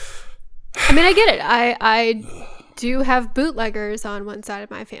I mean, I get it. I do have bootleggers on one side of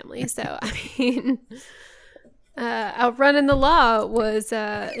my family. So, I mean, outrunning the law was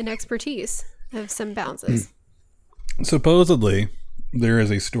an expertise of some bounces. Supposedly, there is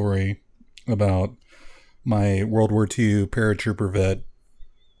a story about my World War II paratrooper vet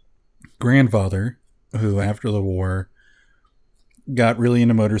grandfather who, after the war, got really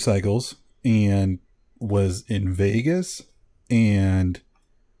into motorcycles and was in Vegas and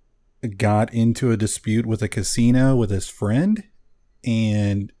got into a dispute with a casino with his friend,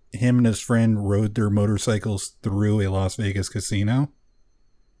 and him and his friend rode their motorcycles through a Las Vegas casino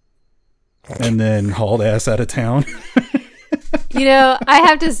and then hauled ass out of town. You know, I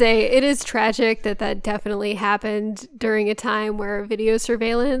have to say, it is tragic that definitely happened during a time where video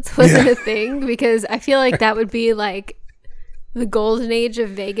surveillance wasn't a thing, because I feel like that would be like the golden age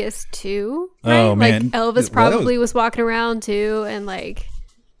of Vegas too. Right? Oh, man. Like Elvis probably was walking around too, and like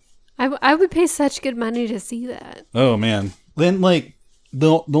I would pay such good money to see that. Oh, man. Then like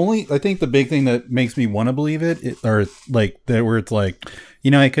the only, I think the big thing that makes me want to believe it, or like that, where it's like, you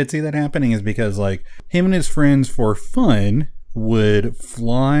know, I could see that happening, is because like him and his friends for fun would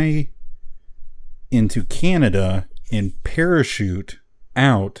fly into Canada and parachute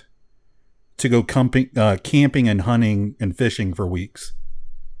out to go camping and hunting and fishing for weeks.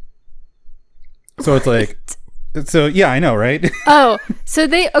 So it's like, so yeah, I know, right? Oh, so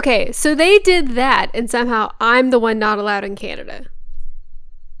they did that, and somehow I'm the one not allowed in Canada.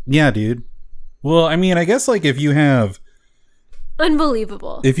 Yeah, dude. Well, I mean, I guess like if you have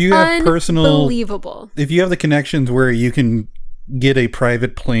unbelievable, if you have unbelievable, if you have the connections where you can get a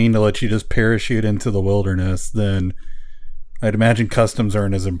private plane to let you just parachute into the wilderness, then I'd imagine customs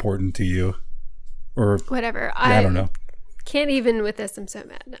aren't as important to you, or whatever. I don't know. Can't even with this. I'm so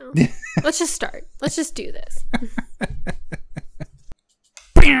mad now. Let's just start. Let's just do this.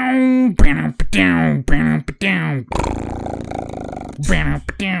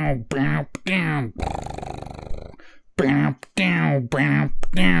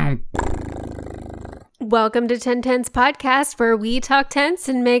 Welcome to 1010's podcast, where we talk tense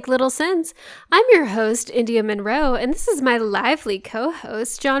and make little sense. I'm your host, India Monroe, and this is my lively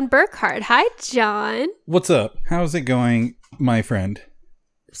co-host, John Burkhart. Hi, John. What's up? How's it going, my friend?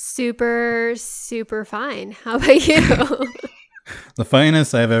 Super, super fine. How about you? The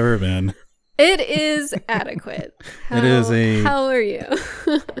finest I've ever been. It is adequate. How are you?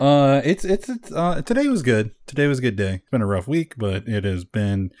 Today was good. Today was a good day. It's been a rough week, but it has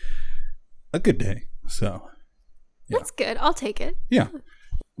been a good day. So yeah. That's good. I'll take it. Yeah.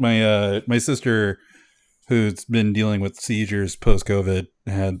 My sister, who's been dealing with seizures post-COVID,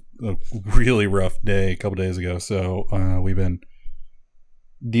 had a really rough day a couple days ago. So we've been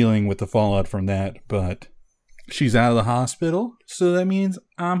dealing with the fallout from that, but she's out of the hospital, so that means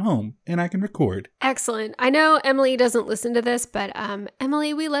I'm home and I can record. Excellent. I know Emily doesn't listen to this, but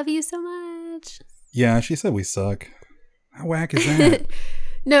Emily, we love you so much. Yeah, she said we suck. How whack is that?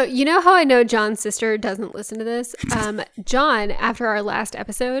 No, you know how I know John's sister doesn't listen to this? John, after our last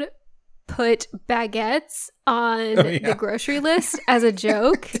episode, put baguettes on the grocery list as a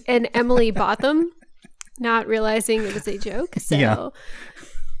joke, and Emily bought them, not realizing it was a joke. So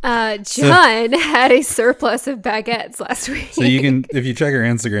John had a surplus of baguettes last week. So you can, if you check her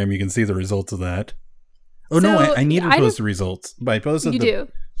Instagram, you can see the results of that. Oh, so, no, I need to post the results. But I posted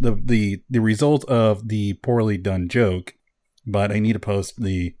the result of the poorly done joke, but I need to post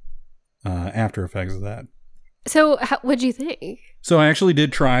the after effects of that. So what'd you think? So I actually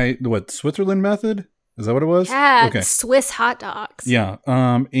did try the Switzerland method. Is that what it was? Yeah, okay. Swiss hot dogs. Yeah,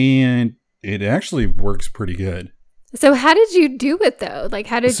 and it actually works pretty good. So how did you do it though? Like,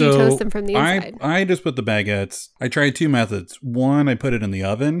 how did you toast them from the inside? I just put the baguettes. I tried two methods. One, I put it in the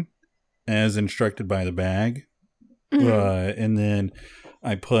oven as instructed by the bag. Mm-hmm. And then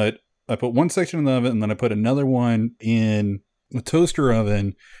I put one section in the oven, and then I put another one in the toaster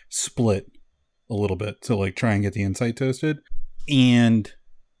oven, split a little bit to like try and get the inside toasted. And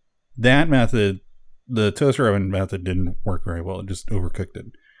that method, the toaster oven method, didn't work very well. It just overcooked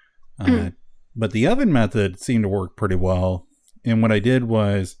it. But the oven method seemed to work pretty well. And what I did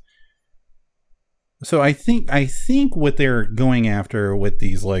was, so I think what they're going after with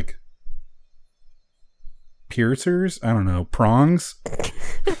these like piercers, I don't know, prongs.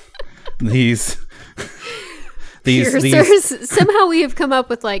 these piercers. Somehow we have come up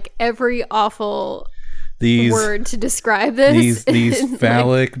with like every awful word to describe this. These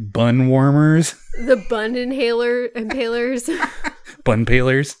phallic like, bun warmers. The bun impalers. Bun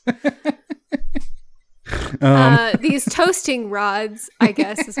palers. These toasting rods, I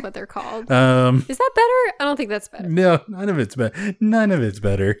guess, is what they're called. Is that better? I don't think that's better. No, none of it's better. None of it's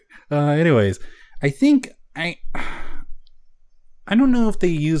better. Anyways, I think I don't know if they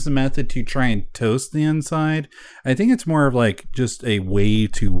use the method to try and toast the inside. I think it's more of like just a way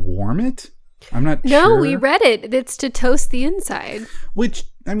to warm it. I'm not sure. No, we read it. It's to toast the inside. Which,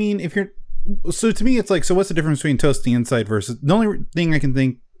 I mean, so to me, it's like, so what's the difference between toasting the inside versus, the only thing I can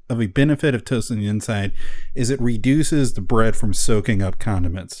think of a benefit of toasting the inside is it reduces the bread from soaking up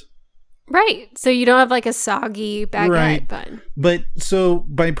condiments. Right. So you don't have like a soggy baguette bun. But so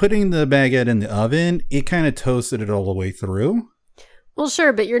by putting the baguette in the oven, it kind of toasted it all the way through. Well,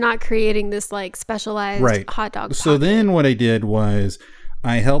 sure, but you're not creating this like specialized hot dog pocket. So then what I did was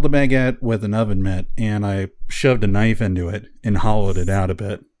I held the baguette with an oven mitt and I shoved a knife into it and hollowed it out a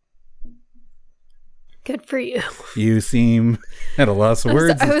bit. Good for you. You seem at a loss of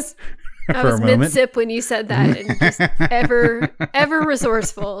words. I was mid-sip when you said that, and just ever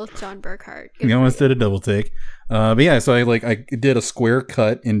resourceful, John Burkhart. You almost did a double take. But yeah, so I did a square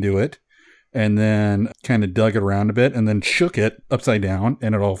cut into it and then kind of dug it around a bit and then shook it upside down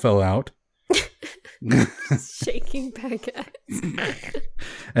and it all fell out. Shaking baguettes.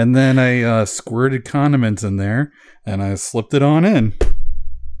 And then I squirted condiments in there and I slipped it on in.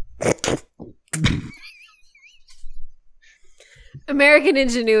 American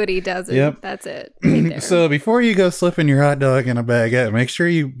ingenuity does it. Yep. That's it. Right so before you go slipping your hot dog in a baguette, make sure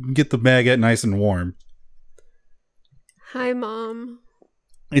you get the baguette nice and warm. Hi, Mom.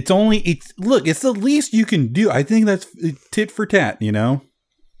 It's the least you can do. I think that's tit for tat, you know?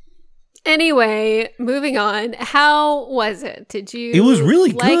 Anyway, moving on. How was it? Did you? It was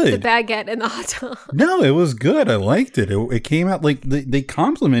really like good. The baguette and the hot dog? No, it was good. I liked it. It came out like they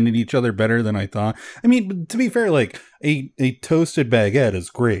complemented each other better than I thought. I mean, to be fair, like a toasted baguette is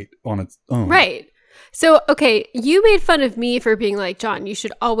great on its own. Right. So, okay, you made fun of me for being like, John, you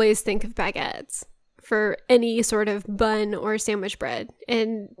should always think of baguettes for any sort of bun or sandwich bread.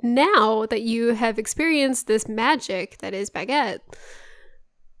 And now that you have experienced this magic that is baguette,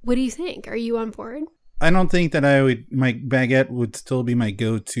 what do you think? Are you on board? I don't think that my baguette would still be my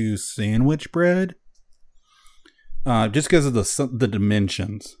go-to sandwich bread. Just because of the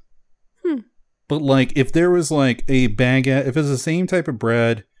dimensions. But like, if there was like a baguette, if it's the same type of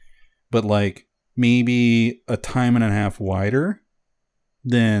bread, but like maybe a time and a half wider,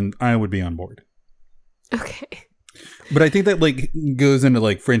 then I would be on board. Okay. But I think that like goes into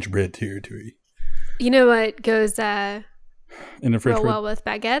like French bread territory. You know what goes in the French real bread? well with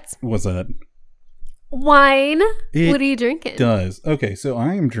baguettes? What's that? Wine. What are you drinking? Does. Okay, so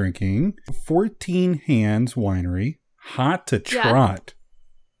I am drinking 14 Hands Winery Hot to Trot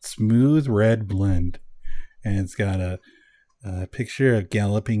Smooth Red Blend. And it's got a picture of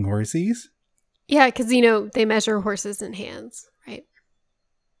galloping horses. Yeah, because, they measure horses in hands, right?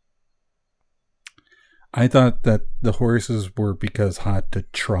 I thought that the horses were because hot to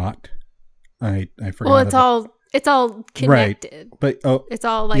trot. I forgot. Well, it's all connected. Right. But it's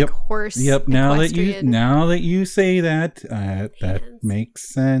all like horse. Yep. Now that you say that, that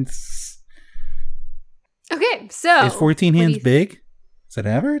makes sense. Okay, so is 14 hands big? Is that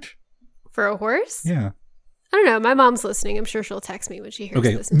average for a horse? Yeah. I don't know. My mom's listening. I'm sure she'll text me when she hears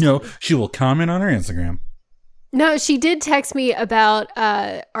this. No, she will comment on our Instagram. No, she did text me about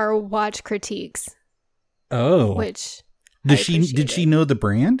our watch critiques. Oh, which did she know the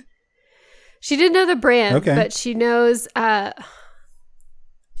brand? She did know the brand, okay, but she knows. Hang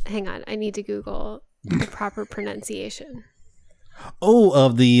on, I need to Google the proper pronunciation. Oh,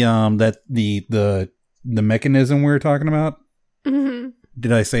 of the the mechanism we were talking about. Mm-hmm.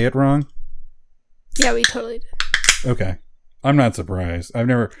 Did I say it wrong? Yeah, we totally did. Okay. I'm not surprised. I've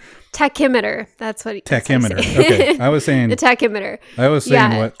never... Tachymeter. That's what... Tachymeter. Okay. I was saying... The tachymeter. I was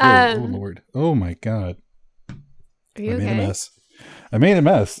saying what... Oh, Lord. Oh, my God. Are you okay? I made a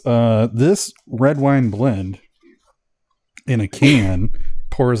mess. This red wine blend in a can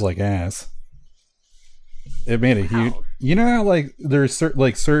pours like ass. It made a huge... You know how, like, there's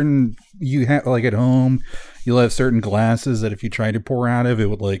certain... You have, like, at home, you'll have certain glasses that if you try to pour out of, it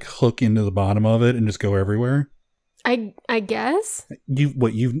would, like, hook into the bottom of it and just go everywhere? I guess.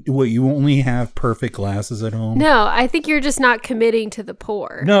 You only have perfect glasses at home? No, I think you're just not committing to the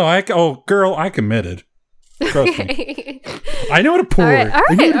pour. No, I committed. Trust me. I know how to pour. All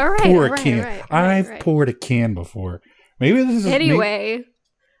right, pour a can. I've poured a can before. Maybe this is anyway.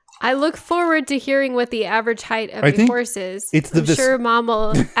 I look forward to hearing what the average height of a horse is. I'm sure Mom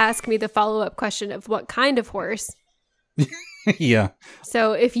will ask me the follow-up question of what kind of horse. Yeah.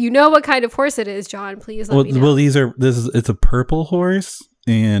 So if you know what kind of horse it is, John, please let me know. Well, it's a purple horse,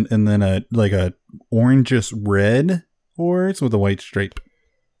 and then a orangish red horse with a white stripe.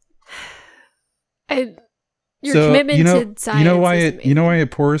 Your commitment to science. You know why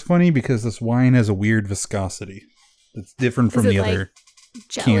it pours funny? Because this wine has a weird viscosity. It's different from the other.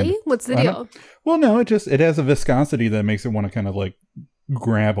 Jelly? What's the deal? Well, no, it has a viscosity that makes it want to kind of like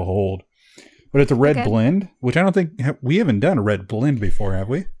grab a hold. But it's a red blend, which I don't think we haven't done a red blend before, have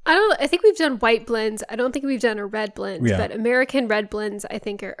we? I think we've done white blends. I don't think we've done a red blend, but American red blends, I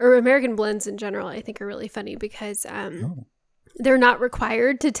think, or American blends in general, I think are really funny because they're not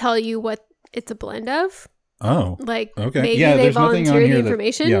required to tell you what it's a blend of. Oh, like okay. Maybe they volunteer the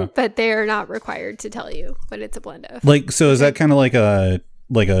information, but they are not required to tell you what it's a blend of. Like, so is that kind of like a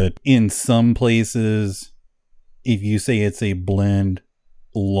in some places, if you say it's a blend,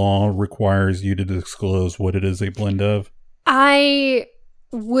 law requires you to disclose what it is a blend of? I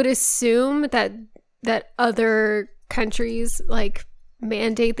would assume that other countries like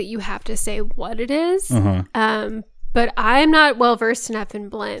mandate that you have to say what it is. But I'm not well versed enough in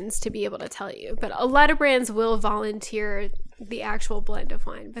blends to be able to tell you. But a lot of brands will volunteer the actual blend of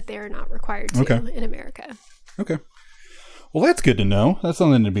wine, but they are not required to in America. Okay. Well, that's good to know. That's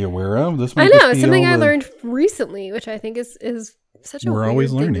something to be aware of. It's something I learned recently, which I think is such a we're weird always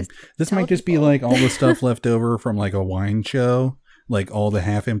thing learning. This might just be like all the stuff left over from like a wine show, like all the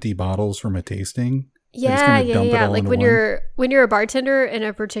half-empty bottles from a tasting. Yeah. Like when you're a bartender and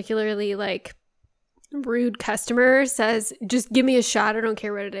a particularly like rude customer says, just give me a shot, I don't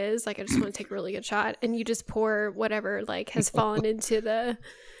care what it is, like I just want to take a really good shot, and you just pour whatever like has fallen into the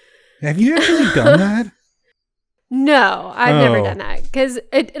Have you actually done that? No, I've never done that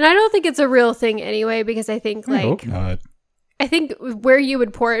and I don't think it's a real thing anyway, because I think I hope not. I think where you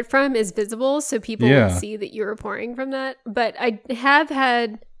would pour it from is visible, so people would see that you were pouring from that. But I feel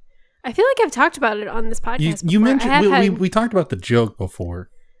like I've talked about it on this podcast. You mentioned we talked about the joke before.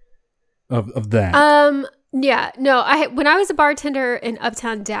 Of that. Yeah, no, when I was a bartender in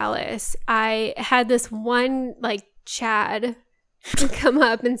Uptown Dallas, I had this one like Chad come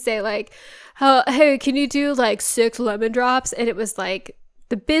up and say like, oh, hey, can you do like 6 lemon drops? And it was like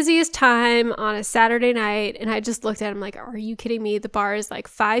the busiest time on a Saturday night, and I just looked at him like, are you kidding me? The bar is like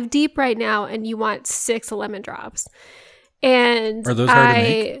 5 deep right now and you want 6 lemon drops. And are those hard to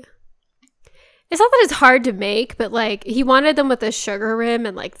make? It's not that it's hard to make, but like he wanted them with a sugar rim,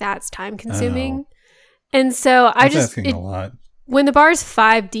 and like that's time consuming. And so that's asking a lot. When the bar's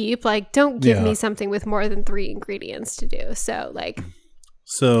 5 deep, like don't give me something with more than 3 ingredients to do. So like,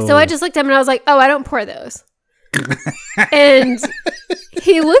 so I just looked at him and I was like, oh, I don't pour those. And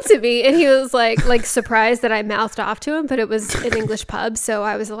he looked at me and he was like surprised that I mouthed off to him, but it was an English pub, so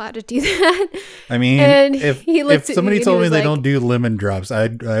I was allowed to do that. I mean, and if somebody told me they don't do lemon drops,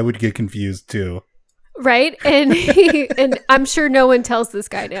 I would get confused too. Right? And and I'm sure no one tells this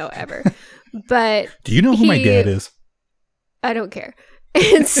guy no ever. But do you know who my dad is? I don't care.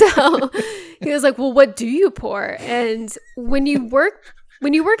 And so he was like, well, what do you pour? And when you work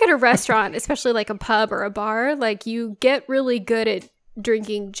at a restaurant, especially like a pub or a bar, like you get really good at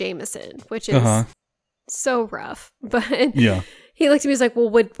drinking Jameson, which is so rough. But he looked at me, he was like, well,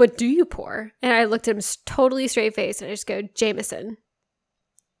 what do you pour? And I looked at him totally straight face and I just go, Jameson.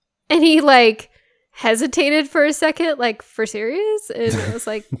 And he like hesitated for a second, like for serious? And I was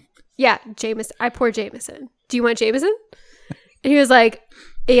like, yeah, Jameson. I pour Jameson. Do you want Jameson? And he was like,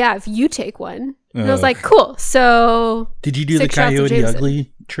 yeah, if you take one. And I was like, cool. So did you do the Coyote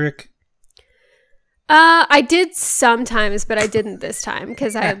Ugly trick? I did sometimes, but I didn't this time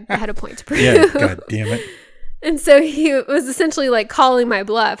because I had a point to prove. Yeah, god damn it. And so he was essentially like calling my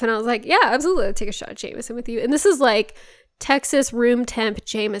bluff. And I was like, yeah, absolutely. I'll take a shot of Jameson with you. And this is like Texas room temp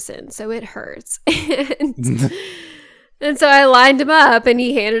Jameson. So it hurts. And so I lined him up and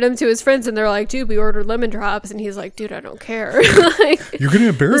he handed them to his friends and they're like, dude, we ordered lemon drops. And he's like, dude, I don't care. Like, you're going to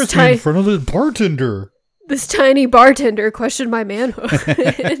embarrass me in front of the bartender. This tiny bartender questioned my manhood.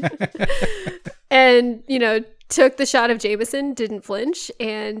 And, took the shot of Jameson, didn't flinch,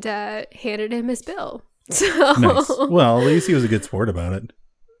 and handed him his bill. So nice. Well, at least he was a good sport about it.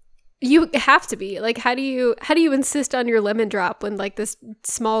 You have to be. Like, how do you insist on your lemon drop when like this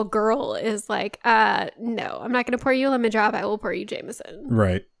small girl is like, no, I'm not going to pour you a lemon drop. I will pour you Jameson.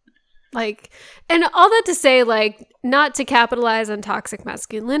 Right. Like, and all that to say, like, not to capitalize on toxic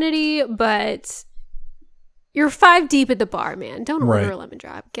masculinity, but you're 5 deep at the bar, man. Don't order a lemon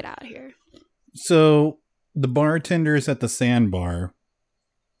drop. Get out of here. So the bartenders at the Sandbar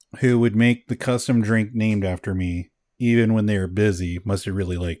who would make the custom drink named after me, even when they were busy, must have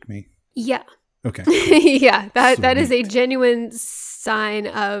really liked me. Yeah. Okay. Yeah. That is a genuine sign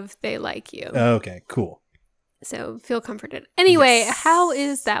of they like you. Okay, cool. So feel comforted. Anyway, Yes. how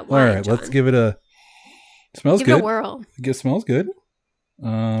is that wine, All right, John? let's give it a... Smells Give good. it a whirl. It smells good.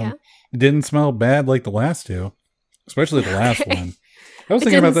 Yeah. It didn't smell bad like the last two, especially the last Okay. one. I was It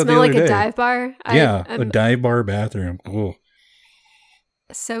thinking about didn't that the smell other like day. a dive bar. Yeah, I'm a dive bar bathroom. Ugh.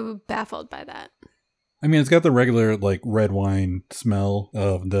 so baffled by that. I mean, it's got the regular like red wine smell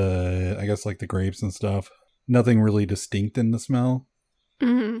of the, I guess like the grapes and stuff. Nothing really distinct in the smell.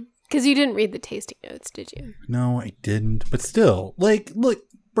 Because you didn't read the tasting notes, did you? No, I didn't. But still, like, look,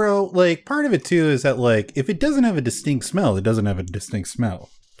 bro, like part of it too is that like if it doesn't have a distinct smell, it doesn't have a distinct smell.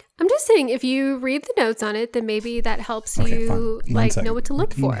 I'm just saying, if you read the notes on it, then maybe that helps Okay, you fine. like 1 know what to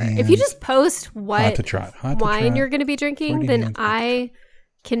look for. second. If you just post Hot what to trot. wine you're going to be drinking, 40 then hands. I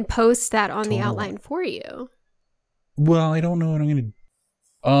can post that on the Total outline for you. Well, I don't know what I'm going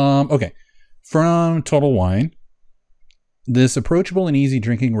to... Okay. From Total Wine. This approachable and easy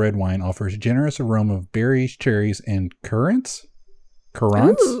drinking red wine offers generous aroma of berries, cherries, and currants?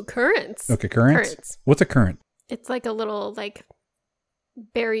 Currants? Ooh, currants. Okay, currants. What's a currant? It's like a little like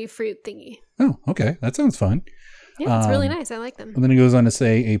berry fruit thingy. Oh, okay. That sounds fun. Yeah, it's really nice. I like them. And then it goes on to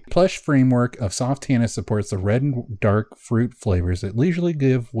say, a plush framework of soft tannin supports the red and dark fruit flavors that leisurely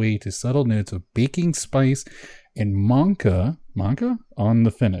give way to subtle notes of baking spice and monka on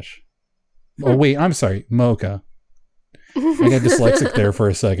the finish. Oh, wait, I'm sorry. Mocha. I got dyslexic there for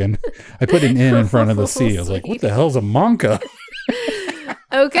a second. I put an N in front of the C. I was like, what the hell's a monka?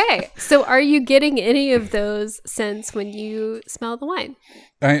 Okay. So are you getting any of those scents when you smell the wine?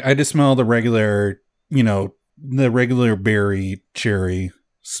 I just smell the regular, the regular berry cherry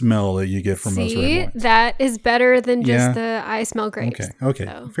smell that you get from most red wines. That is better than just the I smell grapes. Okay.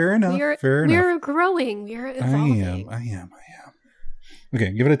 So Fair enough. We're growing. We're evolving. I am.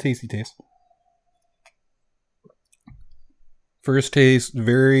 Okay, give it a tasty taste. First taste,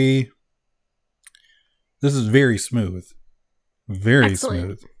 this is very smooth. Very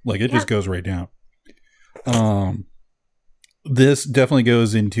Excellent. smooth. Like it just goes right down. This definitely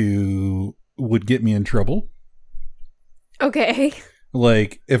goes into would get me in trouble. Okay.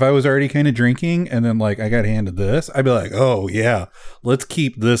 Like if I was already kind of drinking and then like I got handed this, I'd be like, oh yeah, let's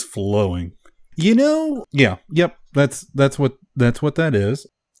keep this flowing. Yeah, yep. That's what that is.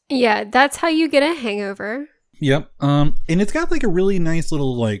 Yeah, that's how you get a hangover. Yep. And it's got like a really nice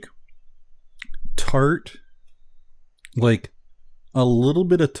little like tart, like a little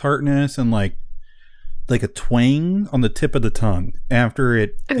bit of tartness and like a twang on the tip of the tongue after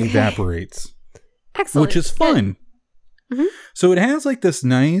it evaporates. Excellent. Which is fun. Mm-hmm. So it has like this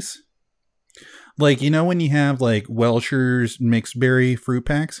nice, like, when you have like Welch's mixed berry fruit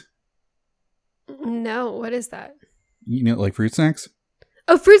packs? No, what is that? Like fruit snacks?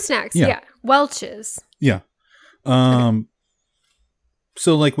 Oh, fruit snacks. Yeah. Yeah. Welch's. Yeah. So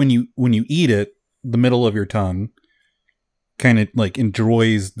like when you eat it, the middle of your tongue kind of like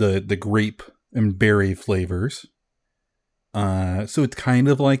enjoys the grape and berry flavors. So it's kind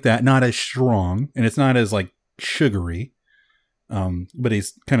of like that, not as strong, and it's not as like sugary, but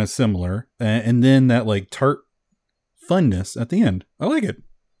it's kind of similar. And then that like tart funness at the end. I like it.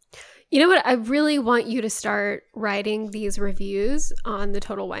 You know what? I really want you to start writing these reviews on the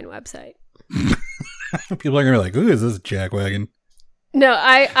Total Wine website. People are gonna be like, "Who is this jackwagon?" No,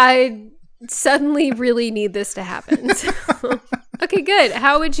 I suddenly really need this to happen. So, okay, good.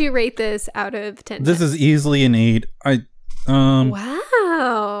 How would you rate this out of 10? This is easily an 8.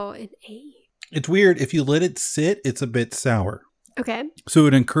 Wow, an 8. It's weird. If you let it sit, it's a bit sour. Okay. So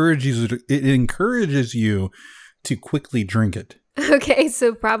it encourages you to quickly drink it. Okay,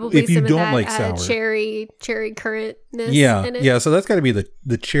 so probably if you some don't of that like sour. cherry currantness Yeah, in it. yeah. So that's got to be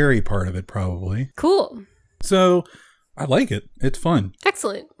the cherry part of it, probably. Cool. So I like it. It's fun.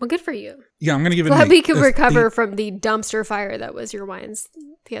 Excellent. Well, good for you. Yeah, I'm gonna give it. Glad we could recover from the dumpster fire that was your wines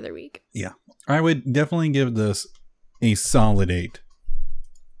the other week. Yeah, I would definitely give this a solid 8,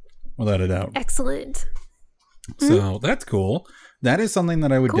 without a doubt. Excellent. So that's cool. That is something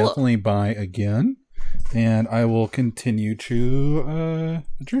that I would definitely buy again. And I will continue to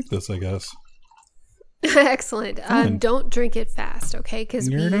drink this, I guess. Excellent. Don't drink it fast, okay? Because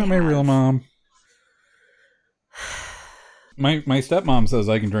you're not my real mom. My stepmom says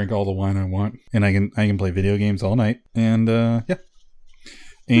I can drink all the wine I want, and I can play video games all night. And yeah,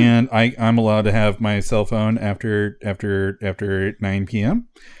 and I'm allowed to have my cell phone after 9 p.m.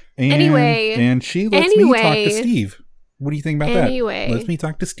 And she lets me talk to Steve. What do you think about that? Lets me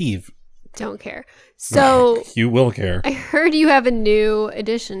talk to Steve. Don't care. So you will care. I heard you have a new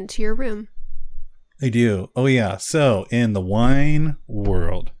addition to your room. I do. Oh yeah. So in the wine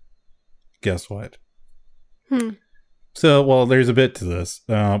world, guess what? So, well, there's a bit to this,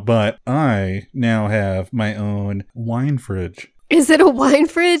 but I now have my own wine fridge. Is it a wine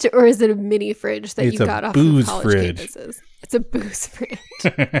fridge or is it a mini fridge that you got off of college fridge. campuses? It's a booze fridge.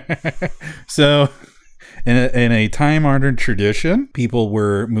 So, in a time-honored tradition, people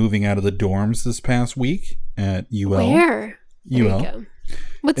were moving out of the dorms this past week at UL. Where? UL.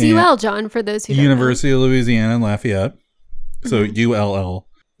 What's UL, John, for those who don't University of Louisiana in Lafayette. So ULL.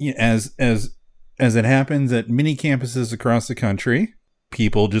 As it happens at many campuses across the country,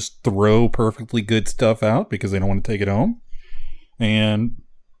 people just throw perfectly good stuff out because they don't want to take it home. And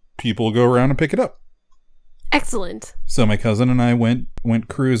people go around and pick it up. Excellent. So my cousin and I went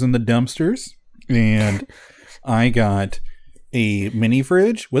cruising the dumpsters, and I got a mini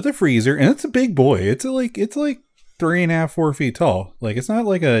fridge with a freezer, and it's a big boy. It's like 3.5, 4 feet tall. Like, it's not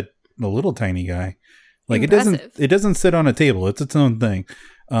like a little tiny guy. Like, Impressive. it doesn't sit on a table. It's its own thing.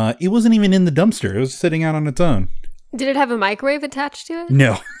 It wasn't even in the dumpster. It was sitting out on its own. Did it have a microwave attached to it?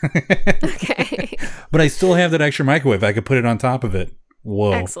 No. Okay. But I still have that extra microwave. I could put it on top of it.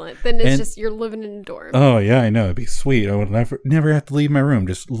 Whoa. Excellent. Then it's just you're living in a dorm. Oh, yeah, I know. It'd be sweet. I would never have to leave my room.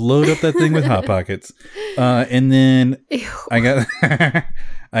 Just load up that thing with Hot Pockets. And then Ew. I got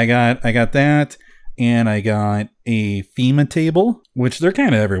that, and I got a FEMA table, which they're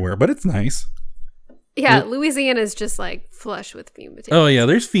kind of everywhere, but it's nice. Yeah, Louisiana's just like flush with FEMA tables. Oh, yeah,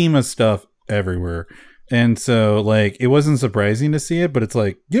 there's FEMA stuff everywhere. And so, like, it wasn't surprising to see it, but it's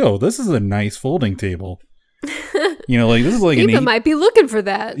like, yo, this is a nice folding table. You know, like, this is like FEMA might be looking for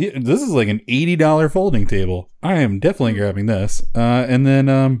that. Yeah, this is like an $80 folding table. I am definitely grabbing this. And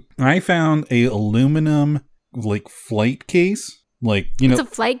then I found a aluminum like flight case. Like, you know, it's a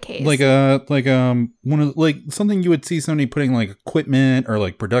flight case. Like one of like something you would see somebody putting like equipment or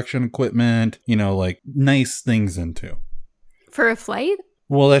like production equipment, you know, like nice things into. For a flight?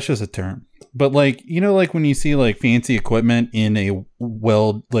 Well, that's just a term. But like, you know, like when you see like fancy equipment in a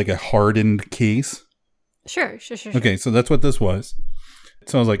like a hardened case. Sure. Okay, so that's what this was.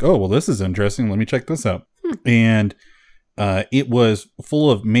 So I was like, oh, well, this is interesting. Let me check this out. And it was full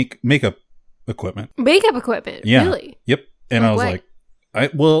of makeup equipment. Makeup equipment? Yeah. Really? Yep. And I was like,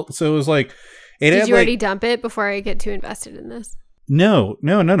 so it was like, did you already dump it before I get too invested in this? No.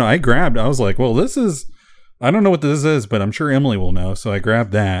 I was like, well, I don't know what this is, but I'm sure Emily will know. So I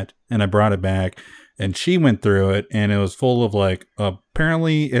grabbed that and I brought it back, and she went through it, and it was full of like,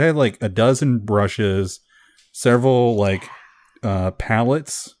 apparently it had like a dozen brushes, several like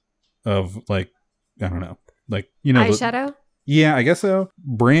palettes of like, I don't know, like, you know, eyeshadow? Yeah, I guess so.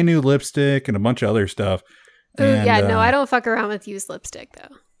 Brand new lipstick and a bunch of other stuff. Oh, yeah, no, I don't fuck around with used lipstick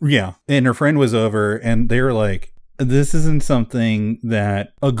though. Yeah. And her friend was over, and they were like, this isn't something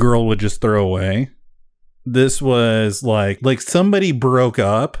that a girl would just throw away. This was like somebody broke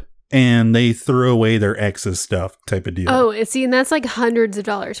up and they threw away their ex's stuff type of deal. Oh, see, and that's like hundreds of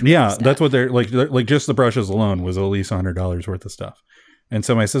dollars. Yeah, that's what they're like just the brushes alone was at least $100 worth of stuff. And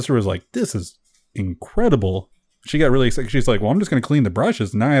so my sister was like, this is incredible. She got really excited. She's like, well, I'm just going to clean the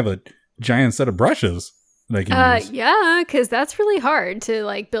brushes. Now I have a giant set of brushes that I can use. Yeah, because that's really hard to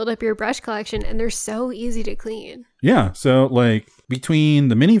like build up your brush collection, and they're so easy to clean. Yeah, so like between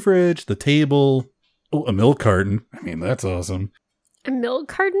the mini fridge, the table, a milk carton. I mean, that's awesome. A milk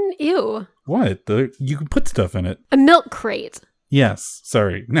carton? Ew. What? You can put stuff in it. A milk crate. Yes.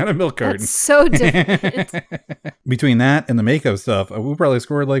 Sorry. Not a milk carton. That's so different. Between that and the makeup stuff, we probably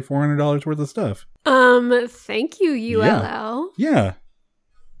scored like $400 worth of stuff. Thank you, ULL. Yeah.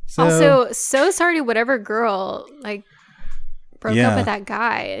 Also, so sorry to whatever girl like broke up with that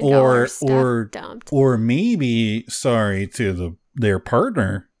guy and got her stuff dumped. Or maybe sorry to their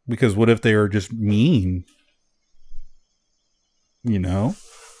partner, because what if they are just mean? You know?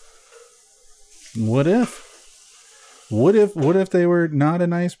 What if they were not a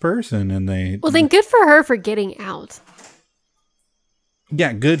nice person and they... Well, then good for her for getting out.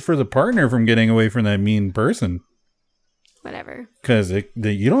 Yeah, good for the partner from getting away from that mean person. Whatever. Because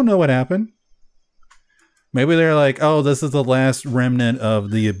you don't know what happened. Maybe they're like, oh, this is the last remnant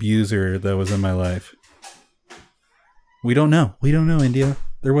of the abuser that was in my life. We don't know. India.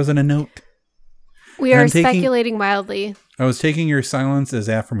 There wasn't a note. We are speculating wildly. I was taking your silence as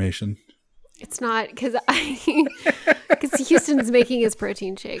affirmation. It's not, because Houston's making his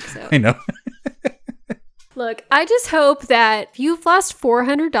protein shake. So I know. Look, I just hope that if you've lost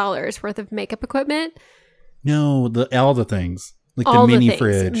 $400 worth of makeup equipment. No, all the things. Like all the mini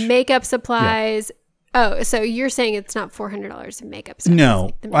fridge. Makeup supplies. Yeah. Oh, so you're saying it's not $400 in makeup stuff?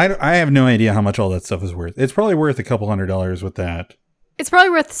 No, I have no idea how much all that stuff is worth. It's probably worth a couple $100s with that. It's probably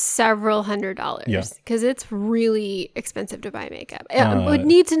worth several $100s. Yeah. Because it's really expensive to buy makeup. I would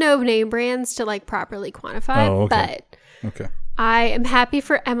need to know name brands to like properly quantify. Oh, okay. But Okay. I am happy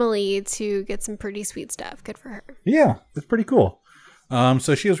for Emily to get some pretty sweet stuff. Good for her. Yeah, it's pretty cool.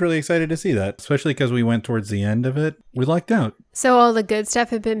 So she was really excited to see that, especially because we went towards the end of it. We lucked out. So all the good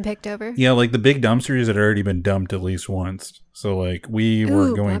stuff had been picked over? Yeah, like the big dumpsters had already been dumped at least once. So like we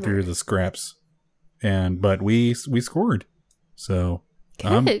were going bummer. through the scraps, but we scored. So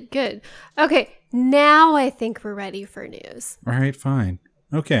good. Okay, now I think we're ready for news. All right, fine.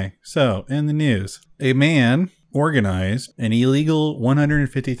 Okay, so in the news, a man organized an illegal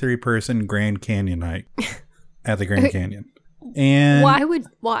 153-person Grand Canyon hike at the Grand Canyon. And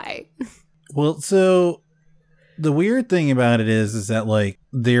why? Well, so the weird thing about it is that like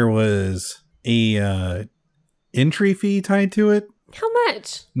there was a entry fee tied to it. How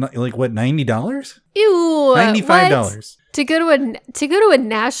much? Like what, $90? Ew. $95 to go to a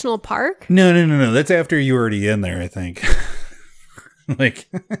national park? No. That's after you're already in there, I think. But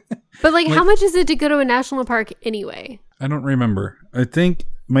how much is it to go to a national park anyway? I don't remember. I think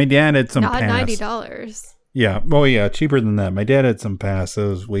my dad had some Not pass. $90. Yeah. Oh, yeah. Cheaper than that. My dad had some pass. So it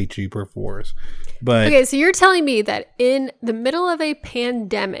was way cheaper for us. But okay, so you're telling me that in the middle of a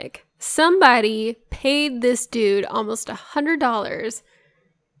pandemic, somebody paid this dude almost $100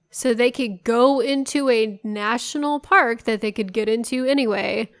 so they could go into a national park that they could get into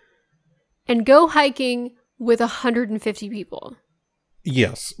anyway and go hiking with 150 people.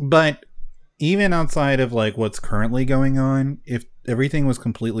 Yes. But even outside of like what's currently going on, if everything was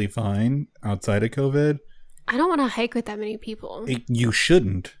completely fine outside of COVID, I don't want to hike with that many people. You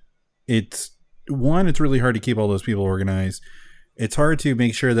shouldn't. It's really hard to keep all those people organized. It's hard to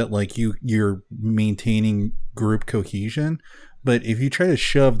make sure that like you're maintaining group cohesion. But if you try to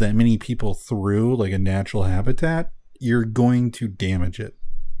shove that many people through like a natural habitat, you're going to damage it.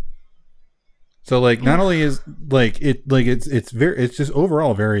 So like not only is it's just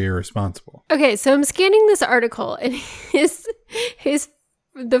overall very irresponsible. Okay, so I'm scanning this article and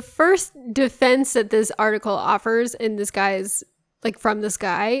the first defense that this article offers in this guy's from this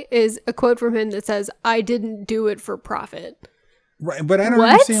guy is a quote from him that says, "I didn't do it for profit." Right, but I don't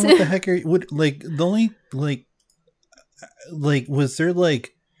understand what the heck was there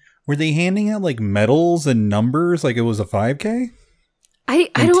were they handing out like medals and numbers like it was a 5K? I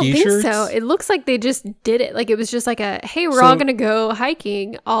don't think so. It looks like they just did it. Like it was just like hey, we're all going to go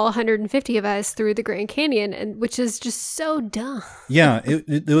hiking, all 150 of us through the Grand Canyon, and which is just so dumb. Yeah,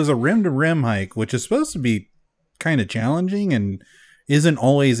 it was a rim to rim hike, which is supposed to be kind of challenging and isn't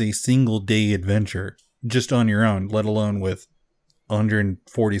always a single day adventure just on your own, let alone with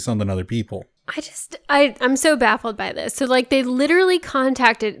 140 something other people. I'm so baffled by this. So they literally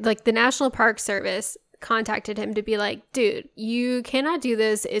contacted the National Park Service contacted him to be like, dude, you cannot do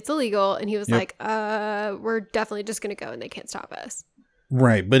this, it's illegal. And he was like, we're definitely just gonna go and they can't stop us.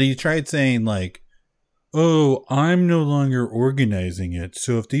 Right, but he tried saying oh, I'm no longer organizing it,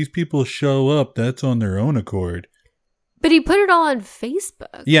 so if these people show up, that's on their own accord. But he put it all on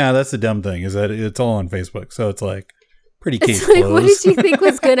Facebook. Yeah, that's the dumb thing, is that it's all on Facebook, so it's pretty case closed. Closed. What did you think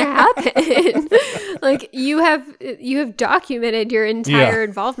was going to happen? You have documented your entire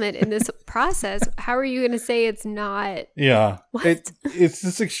involvement in this process. How are you going to say it's not? Yeah, what? It's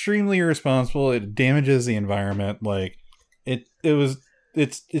just extremely irresponsible. It damages the environment. It's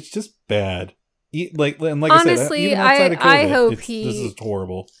just bad. Honestly, I said, I hope this is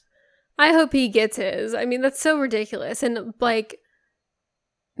horrible. I hope he gets his. I mean, that's so ridiculous. And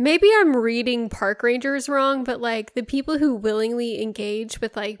maybe I'm reading park rangers wrong, but the people who willingly engage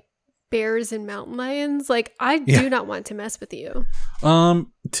with bears and mountain lions, I do not want to mess with you.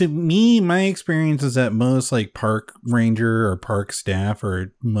 To me, my experience is that most park ranger or park staff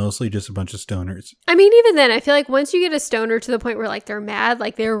are mostly just a bunch of stoners. I mean, even then, I feel once you get a stoner to the point where they're mad,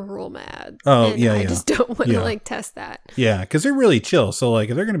 they're real mad. Oh, and I just don't want to test that. Yeah, because they're really chill. So if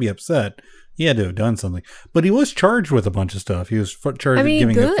they're going to be upset, he had to have done something. But he was charged with a bunch of stuff. He was charged with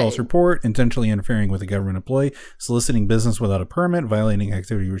giving a false report, intentionally interfering with a government employee, soliciting business without a permit, violating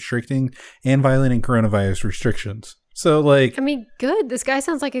activity restricting, and violating coronavirus restrictions. So good. This guy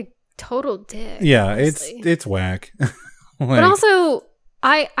sounds like a total dick. Yeah, honestly. it's whack. But also,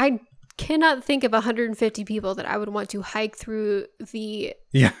 I cannot think of 150 people that I would want to hike through the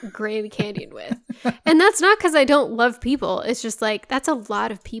Grand Canyon with. And that's not because I don't love people. It's just that's a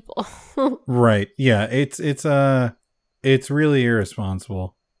lot of people. Right. Yeah. It's really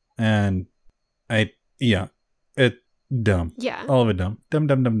irresponsible. And it's dumb. Yeah. All of it dumb.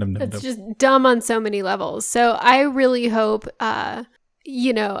 Dumb. It's just dumb on so many levels. So I really hope,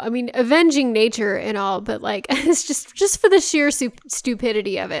 avenging nature and all, but it's just for the sheer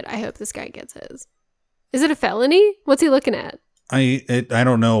stupidity of it. I hope this guy gets his. Is it a felony? What's he looking at? I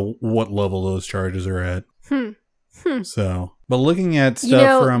don't know what level those charges are at. So, but looking at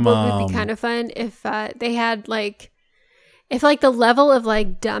stuff from what would be kind of fun if they had if the level of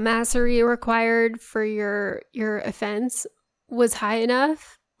dumbassery required for your offense was high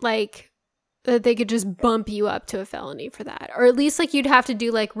enough, that they could just bump you up to a felony for that, or at least you'd have to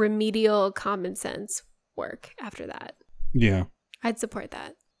do remedial common sense work after that. Yeah, I'd support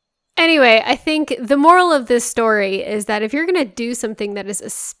that. Anyway, I think the moral of this story is that if you're going to do something that is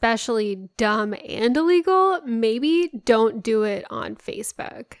especially dumb and illegal, maybe don't do it on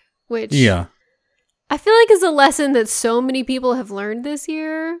Facebook, which I feel is a lesson that so many people have learned this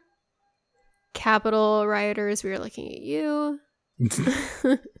year. Capitol rioters, we are looking at you.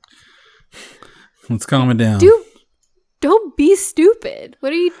 Let's calm it down. Don't be stupid.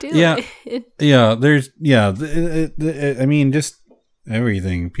 What are you doing? I mean, just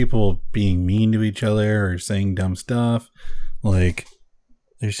everything. People being mean to each other or saying dumb stuff.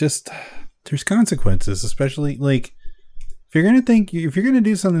 There's consequences, especially if you're going to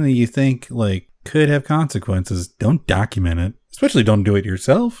do something that you think could have consequences, don't document it. Especially don't do it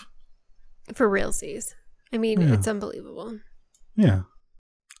yourself. For realsies. I mean, it's unbelievable. Yeah.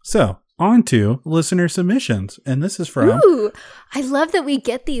 So, on to listener submissions. And this is from... Ooh, I love that we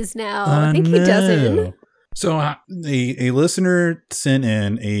get these now. Thank you, Dustin. So, a listener sent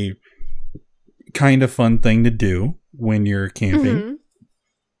in a kind of fun thing to do when you're camping. Mm-hmm.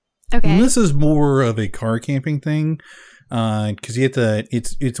 Okay. And this is more of a car camping thing. Because you have to...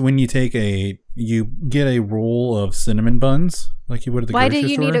 It's when you get a roll of cinnamon buns, like you would at the grocery store. Why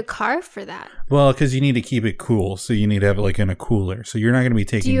do you need a car for that? Well, because you need to keep it cool, so you need to have it in a cooler. So you're not going to be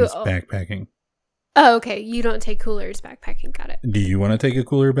taking this backpacking. Oh, okay. You don't take coolers backpacking. Got it. Do you want to take a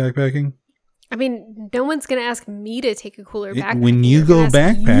cooler backpacking? I mean, no one's going to ask me to take a cooler backpacking. When you go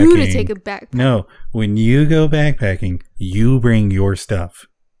backpacking, you to take a backpack. No, when you go backpacking, you bring your stuff.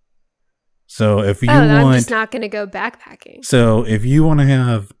 So if you want, I'm just not going to go backpacking. So if you want to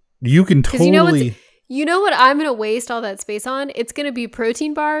have, you can totally. You know what I'm going to waste all that space on? It's going to be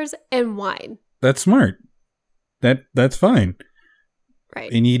protein bars and wine. That's smart. That's fine.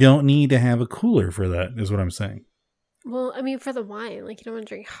 Right. And you don't need to have a cooler for that, is what I'm saying. Well, I mean, for the wine, you don't want to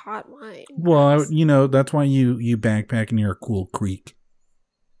drink hot wine. Well, that's why you backpack near a cool creek.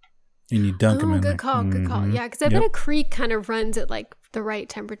 And you dunk them in there. Good call. Yeah, because I bet a creek kind of runs at the right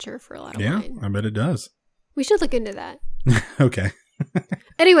temperature for a lot of wine. Yeah, I bet it does. We should look into that. Okay.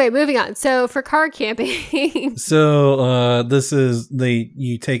 Anyway, moving on. So for car camping. So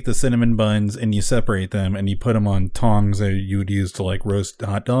you take the cinnamon buns and you separate them and you put them on tongs that you would use to roast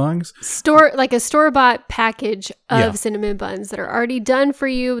hot dogs. A store-bought package of cinnamon buns that are already done for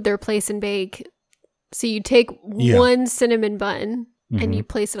you. They're place and bake. So you take one cinnamon bun and you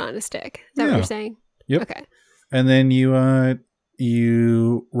place it on a stick. Is that what you're saying? Yep. Okay. And then you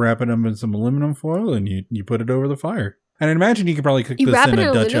wrap it up in some aluminum foil and you put it over the fire. And I imagine you could probably cook this in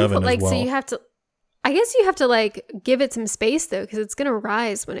a Dutch oven as well. So you have to, I guess you have to give it some space though, because it's going to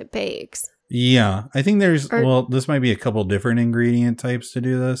rise when it bakes. Yeah. I think this might be a couple different ingredient types to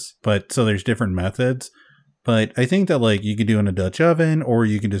do this, so there's different methods. But I think that you could do in a Dutch oven or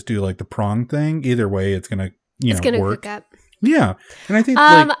you can just do the prong thing. Either way, it's going to, it's going to work. cook up. Yeah. And I think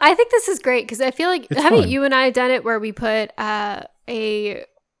I think this is great because I feel haven't you and I done it where we put a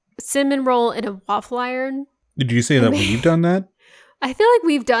cinnamon roll in a waffle iron? Did you say that we've done that? I feel like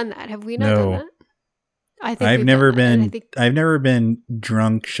we've done that. Have we not done that? I think I've never been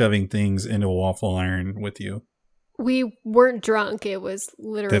drunk shoving things into a waffle iron with you. We weren't drunk. It was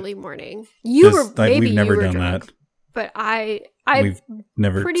literally morning. We've never done drunk, that. But I've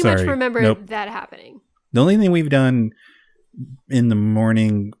never pretty much remember that happening. The only thing we've done in the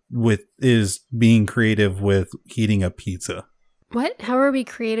morning is being creative with heating up pizza. What? How are we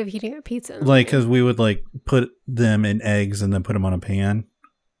creative heating up pizza? Because we would put them in eggs and then put them on a pan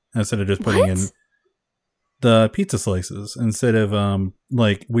instead of just putting in the pizza slices. Instead of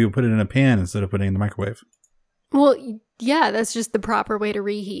we would put it in a pan instead of putting it in the microwave. Well, yeah, that's just the proper way to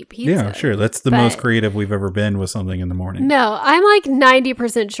reheat pizza. Yeah, sure. That's the most creative we've ever been with something in the morning. No, I'm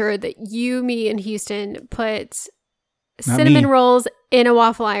 90% sure that you, me, and Houston put cinnamon rolls in a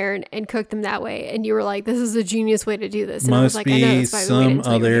waffle iron and cook them that way. And you were like, this is a genius way to do this. And Must I was be I know, some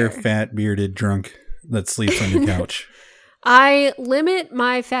other fat bearded drunk that sleeps on your couch. I limit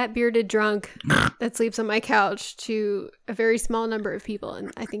my fat bearded drunk that sleeps on my couch to a very small number of people,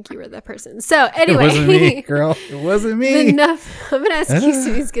 and I think you were that person. So anyway, it wasn't me, girl. It wasn't me. Enough. I'm gonna ask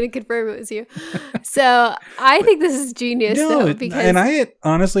Houston. He's gonna confirm it was you. So I think this is genius. And I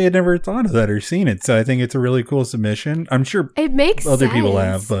honestly had never thought of that or seen it. So I think it's a really cool submission. I'm sure it makes other people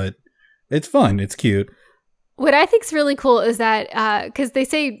have, but it's fun. It's cute. What I think is really cool is that because they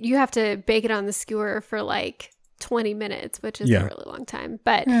say you have to bake it on the skewer for 20 minutes, which is a really long time.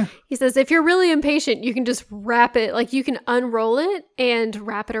 But he says if you're really impatient, you can just wrap it, like you can unroll it and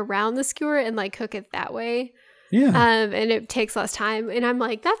wrap it around the skewer and like cook it that way. Yeah. And it takes less time. And I'm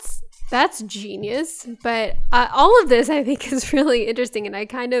like, that's genius. But all of this I think is really interesting, and I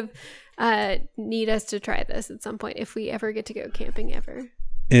kind of need us to try this at some point if we ever get to go camping ever.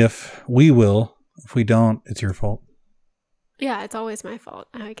 If we will. If we don't, it's your fault. Yeah, it's always my fault.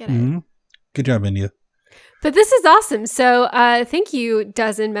 I get it. Good job, India. But this is awesome. So thank you,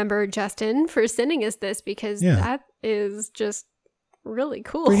 Dozen member Justin, for sending us this, because that is just really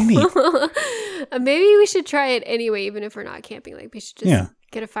cool. Pretty neat. Maybe we should try it anyway, even if we're not camping. Like, we should just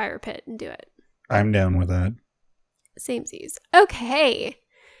get a fire pit and do it. I'm down with that. Samesies. Okay.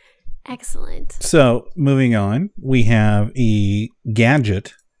 Excellent. So, moving on, we have a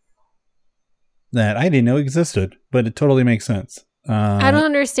gadget that I didn't know existed, but it totally makes sense. I don't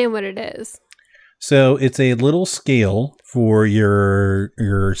understand what it is. So, it's a little scale for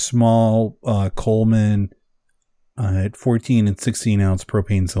your small Coleman 14 and 16 ounce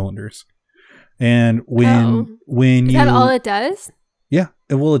propane cylinders. And when is that all it does? Yeah.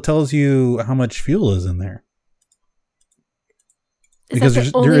 Well, it tells you how much fuel is in there. Because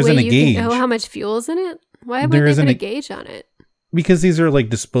there isn't a gauge. Can know how much fuel is in it? Why would they put a gauge on it? Because these are like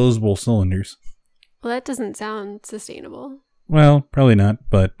disposable cylinders. Well, that doesn't sound sustainable. Well, probably not,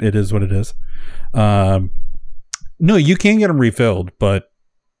 but it is what it is. No, you can get them refilled, but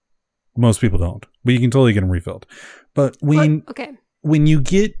most people don't. But you can totally get them refilled. But when you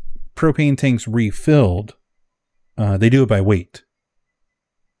get propane tanks refilled, they do it by weight.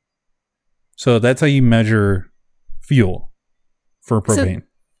 So that's how you measure fuel for propane.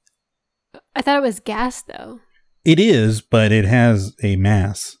 So, I thought it was gas, though. It is, but it has a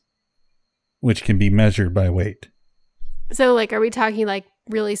mass, which can be measured by weight. So, like, are we talking like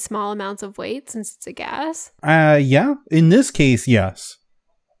really small amounts of weight since it's a gas? Yeah. In this case, yes.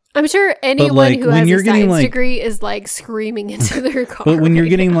 I'm sure anyone who has a science degree is like screaming into their car. But when you're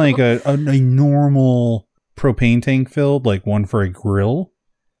getting like a normal propane tank filled, like one for a grill,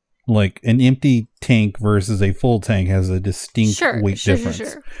 like an empty tank versus a full tank has a distinct weight difference.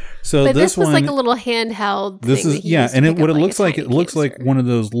 Sure. So but this was like a little handheld. This is and it looks like like one of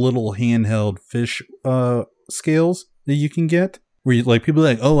those little handheld fish scales that you can get. Where you, like people are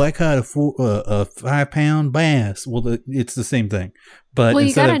like, oh, I caught a 5-pound bass. Well, it's the same thing, but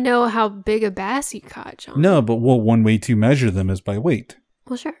you gotta know how big a bass you caught, John. No, but one way to measure them is by weight.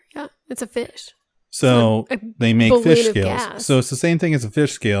 Well, sure, yeah, it's a fish. So they make fish scales. So it's the same thing as a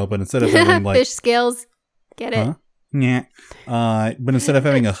fish scale, but instead of having like fish scales, get it? Yeah. But instead of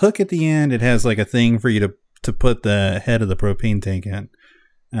having a hook at the end, it has like a thing for you to put the head of the propane tank in,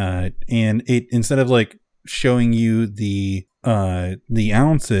 and it instead of like showing you the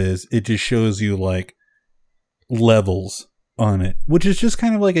ounces, it just shows you like levels on it, which is just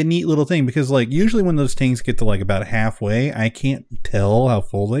kind of like a neat little thing, because like usually when those tanks get to like about halfway, I can't tell how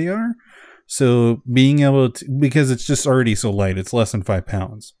full they are. So being able to, because it's just already so light, it's less than 5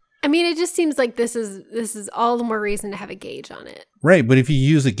 pounds. I mean, it just seems like this is all the more reason to have a gauge on it. Right, but if you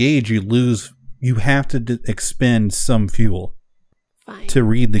use a gauge, you have to expend some fuel to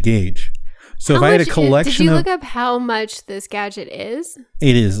read the gauge. So if I had a collection did you look up how much this gadget is?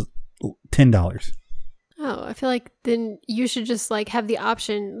 It is $10. Oh, I feel like then you should just like have the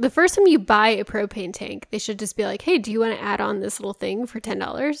option. The first time you buy a propane tank, they should just be like, hey, do you want to add on this little thing for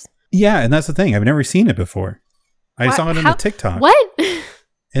 $10? Yeah, and that's the thing. I've never seen it before. I saw it on the TikTok. What?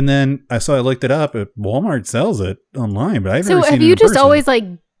 And then I looked it up. Walmart sells it online, but I've never seen it in person. So have you just always like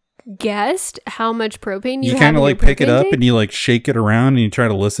guessed how much propane you have? You kind of like pick it up and you like shake it around and you try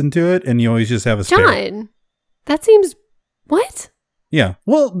to listen to it, and you always just have a spare. John, that seems what? Yeah.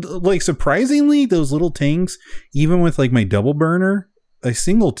 Well, like surprisingly, those little tanks, even with like my double burner, a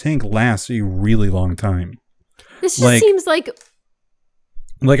single tank lasts a really long time. This just seems like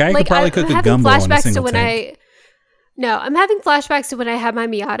I could probably cook a gumbo on a single tank. I'm having flashbacks to when I had my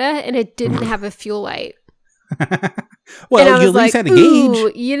Miata and it didn't have a fuel light. Well, you at least had a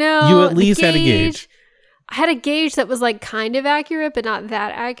gauge. You at least had a gauge. I had a gauge that was like kind of accurate, but not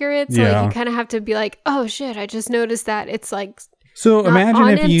that accurate. So like you kind of have to be like, oh shit, I just noticed that it's like so imagine on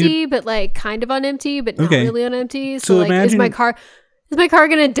if empty, but like kind of on empty, but not really on empty. So like, is my car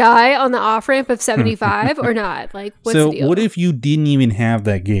gonna die on the off ramp of 75 or not? Like, what's the deal? What if you didn't even have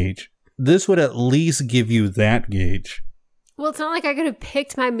that gauge? This would at least give you that gauge. Well, it's not like I could have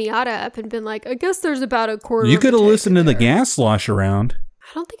picked my Miata up and been like, I guess there's about a quarter. You could have listened to the gas slosh around.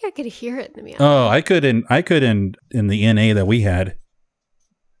 I don't think I could hear it in the Miata. Oh, I could in the NA that we had.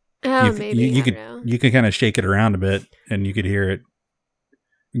 Oh, maybe. You could kind of shake it around a bit and you could hear it.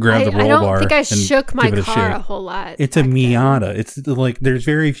 grab the roll bar. I don't think I shook my give it car a whole lot. It's a Miata. It's like there's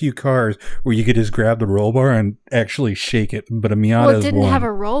very few cars where you could just grab the roll bar and actually shake it, but a Miata well, it didn't have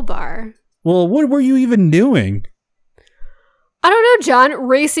a roll bar. Well, what were you even doing? I don't know, John.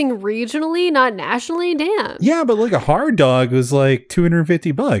 Racing regionally, not nationally. Damn. Yeah, but like a hard dog was like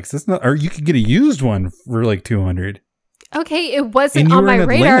 $250. That's not, or you could get a used one for like $200. Okay, it wasn't on my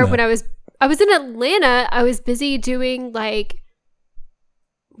radar when I was in Atlanta. I was busy doing like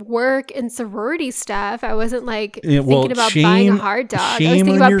work and sorority stuff. I wasn't like thinking about buying a hard dog. I was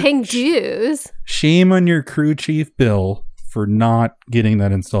thinking about paying dues. Shame on your crew chief, Bill, for not getting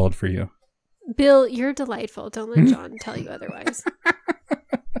that installed for you. Bill, you're delightful. Don't let John tell you otherwise.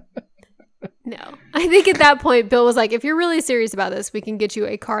 No. I think at that point, Bill was like, if you're really serious about this, we can get you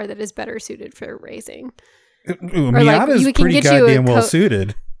a car that is better suited for racing. Miata's pretty goddamn well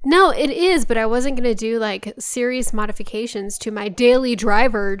suited. No, it is, but I wasn't going to do like serious modifications to my daily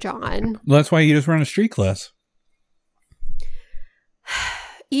driver, John. Well, that's why you just run a street class.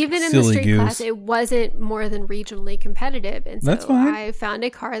 Even in the street class, it wasn't more than regionally competitive. And so that's fine. I found a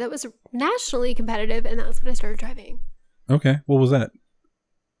car that was nationally competitive, and that's what I started driving. Okay. What was that?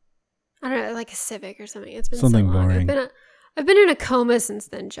 I don't know, like a Civic or something. It's been something so long. Boring. I've been in a coma since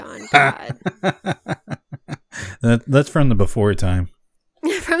then, John. God. That's from the before time.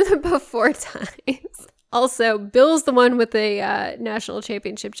 From the before times. Also, Bill's the one with the national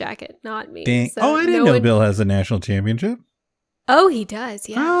championship jacket, not me. Dang. So I didn't know Bill has a national championship. Oh, he does.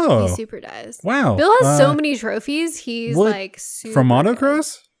 Yeah. Oh. He super does. Wow. Bill has so many trophies. He's like super from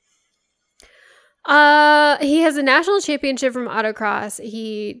autocross? He has a national championship from autocross.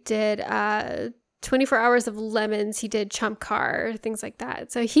 He did 24 Hours of Lemons. He did Chump Car, things like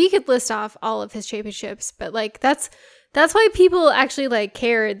that. So he could list off all of his championships, but like that's why people actually like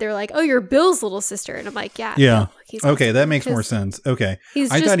cared. They're like, "Oh, you're Bill's little sister," and I'm like, "Yeah, yeah." No, okay, that makes more sense. Okay,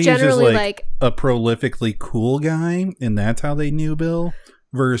 I thought he was just like a prolifically cool guy, and that's how they knew Bill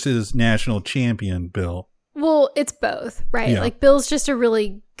versus national champion Bill. Well, it's both, right? Yeah. Like Bill's just a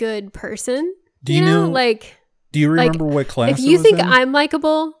really good person. Do you know? Like, do you remember what class? If you think I'm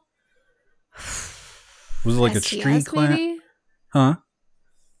likable, was it like STS, a street class? Maybe? Huh?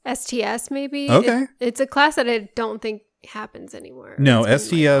 STS maybe. Okay. It's a class that I don't think happens anymore. No,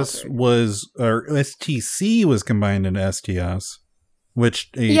 STS was, or STC was combined into STS, which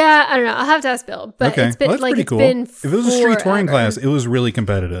yeah, I don't know. I'll have to ask Bill, but okay. It's been that's pretty cool. If it was a street touring class, it was really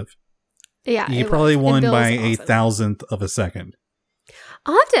competitive. Yeah, he probably won by a thousandth of a second.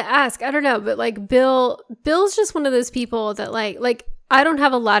 I'll have to ask. I don't know, but like Bill's just one of those people that like I don't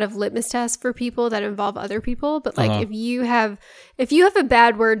have a lot of litmus tests for people that involve other people, but like if you have a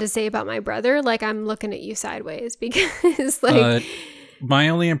bad word to say about my brother, like I'm looking at you sideways because like my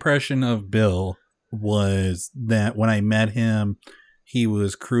only impression of Bill was that when I met him, he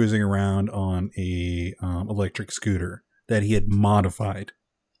was cruising around on a electric scooter that he had modified.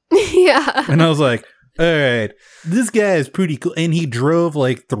 Yeah. And I was like, all right, this guy is pretty cool. And he drove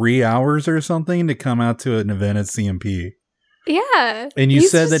like 3 hours or something to come out to an event at CMP. Yeah. And you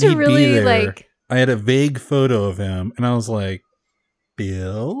said that he'd be there. Like, I had a vague photo of him, and I was like,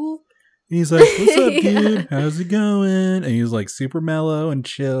 Bill? And he's like, what's up, dude? How's it going? And he was like super mellow and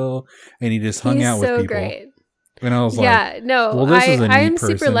chill, and he just hung out with people. Great. And I was like, yeah, no, well, this is a neat I am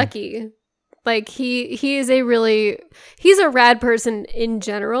person. super lucky. Like he is he's a rad person in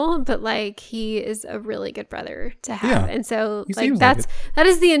general, but like he is a really good brother to have. Yeah, and so like that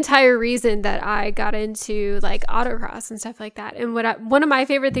is the entire reason that I got into like autocross and stuff like that. And one of my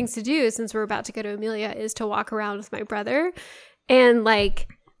favorite things to do since we're about to go to Amelia is to walk around with my brother. And like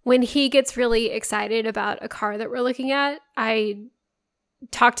when he gets really excited about a car that we're looking at, I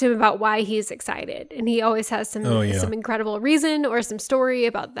talk to him about why he's excited, and he always has some incredible reason or some story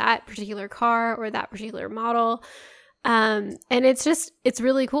about that particular car or that particular model, and it's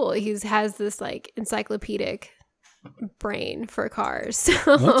really cool. He has this like encyclopedic brain for cars.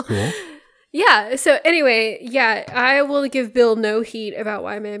 So that's cool. Yeah, so anyway, yeah, I will give Bill no heat about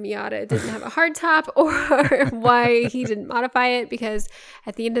why my Miata didn't have a hardtop or why he didn't modify it, because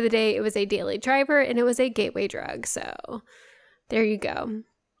at the end of the day it was a daily driver and it was a gateway drug. So there you go.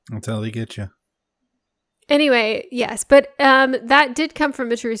 That's how they get you. Anyway, yes, but that did come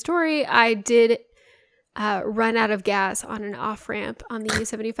from a true story. I did run out of gas on an off-ramp on the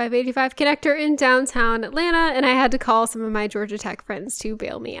U75-85 connector in downtown Atlanta, and I had to call some of my Georgia Tech friends to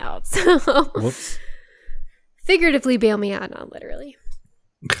bail me out. So, whoops. Figuratively bail me out, not literally.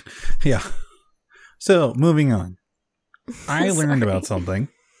 Yeah. So, moving on. I learned about something.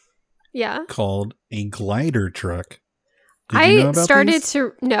 Yeah. Called a glider truck. Did you know about these?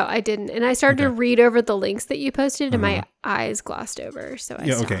 No, I didn't. And I started to read over the links that you posted and my eyes glossed over. So I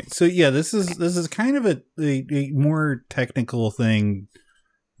stopped. Okay. So yeah, this is kind of a more technical thing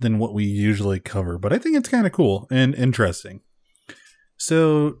than what we usually cover, but I think it's kind of cool and interesting.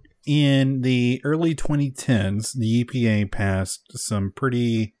 So in the early 2010s, the EPA passed some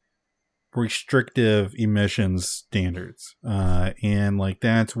pretty restrictive emissions standards. And like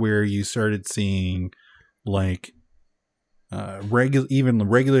that's where you started seeing like even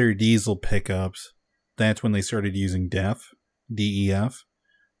regular diesel pickups. That's when they started using DEF.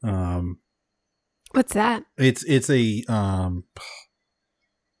 What's that? It's a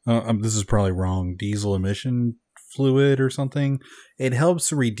this is probably wrong. Diesel emission fluid or something. It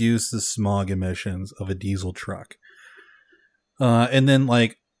helps reduce the smog emissions of a diesel truck. And then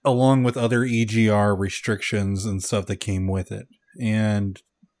like along with other EGR restrictions and stuff that came with it. And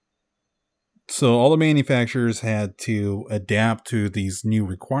so all the manufacturers had to adapt to these new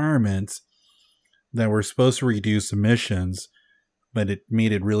requirements that were supposed to reduce emissions, but it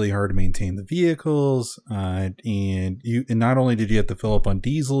made it really hard to maintain the vehicles. And not only did you have to fill up on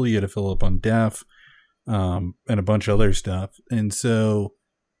diesel, you had to fill up on DEF, and a bunch of other stuff. And so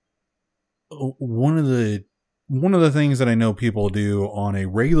one of the things that I know people do on a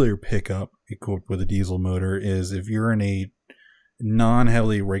regular pickup equipped with a diesel motor is if you're in a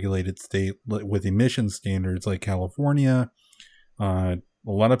non-heavily regulated state with emission standards like California, a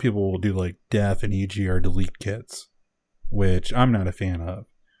lot of people will do like DEF and EGR delete kits, which I'm not a fan of.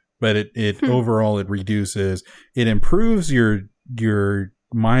 But it overall it improves your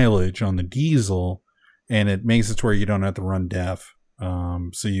mileage on the diesel, and it makes it to where you don't have to run DEF,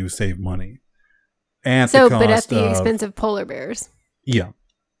 so you save money. But at the expense of polar bears. Yeah.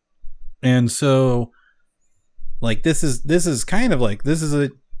 And so like this is kind of like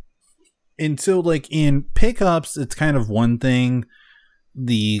and so like in pickups it's kind of one thing.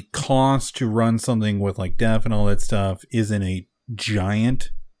 The cost to run something with like DEF and all that stuff isn't a giant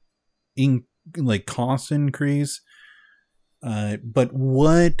cost increase. But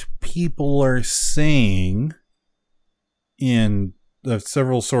what people are saying in the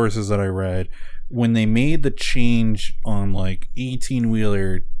several sources that I read, when they made the change on like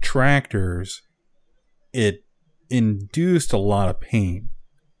 18-wheeler tractors, it induced a lot of pain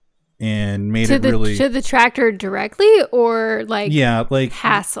and made it really to the tractor directly or like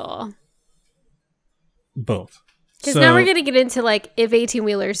hassle. Both. Because now we're gonna get into like if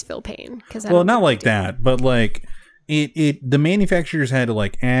 18-wheelers feel pain. Not like that, but like the manufacturers had to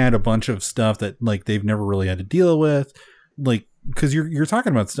like add a bunch of stuff that like they've never really had to deal with, like because you're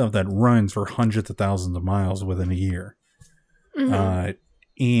talking about stuff that runs for hundreds of thousands of miles within a year. Mm-hmm.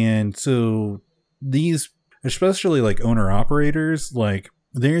 And so these, especially like owner operators, like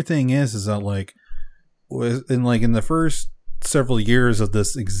their thing is that like in the first several years of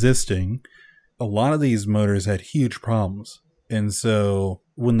this existing, a lot of these motors had huge problems. And so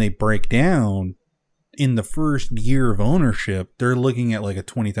when they break down in the first year of ownership, they're looking at like a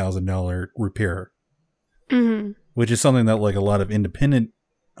 $20,000 repair. Mm-hmm. Which is something that like a lot of independent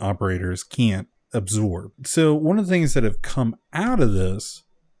operators can't absorb. So one of the things that have come out of this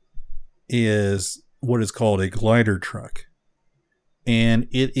is what is called a glider truck. And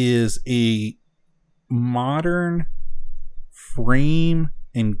it is a modern frame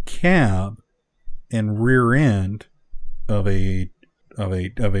and cab and rear end of a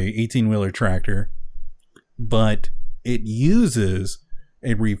 18-wheeler tractor, but it uses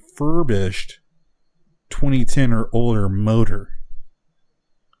a refurbished 2010 or older motor.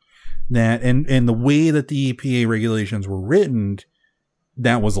 That and the way that the EPA regulations were written,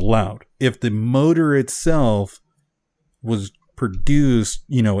 that was allowed. If the motor itself was produced,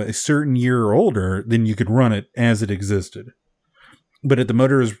 a certain year or older, then you could run it as it existed. But if the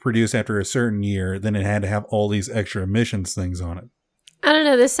motor was produced after a certain year, then it had to have all these extra emissions things on it. I don't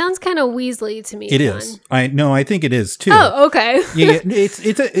know. This sounds kind of Weasley to me. It is. I think it is too. Oh, okay. Yeah,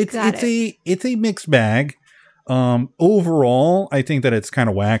 it's a mixed bag. Overall, I think that it's kind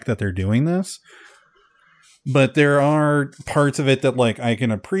of whack that they're doing this. But there are parts of it that like I can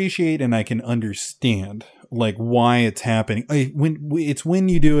appreciate and I can understand like why it's happening. When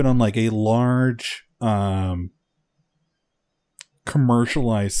you do it on like a large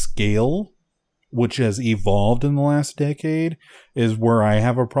commercialized scale, which has evolved in the last decade, is where I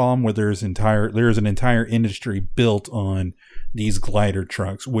have a problem where there's an entire industry built on these glider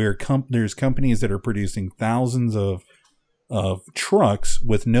trucks, where there's companies that are producing thousands of trucks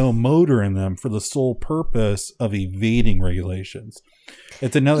with no motor in them for the sole purpose of evading regulations.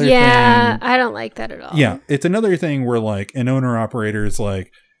 It's another thing. Yeah, I don't like that at all. Yeah, it's another thing where like an owner operator is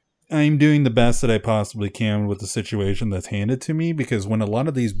like, I'm doing the best that I possibly can with the situation that's handed to me, because when a lot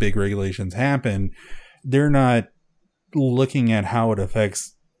of these big regulations happen, they're not looking at how it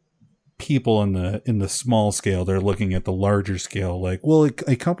affects people in the small scale. They're looking at the larger scale. Like, well,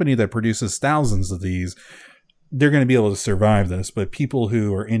 a company that produces thousands of these, they're going to be able to survive this, but people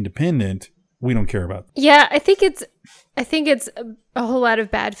who are independent, we don't care about them. Yeah, I think it's a whole lot of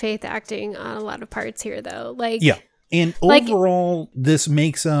bad faith acting on a lot of parts here, though. Like, yeah. And overall, this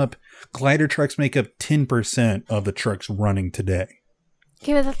glider trucks make up 10% of the trucks running today.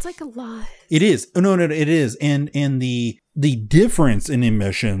 Yeah, but that's like a lot. It is. No, it is. And the difference in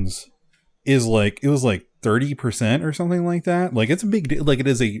emissions is like, it was like 30% or something like that. Like, it's a big, like, it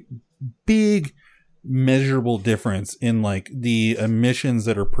is a big measurable difference in like the emissions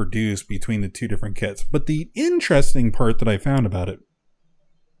that are produced between the two different kits. But the interesting part that I found about it,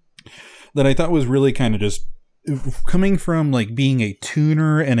 that I thought was really kind of just coming from like being a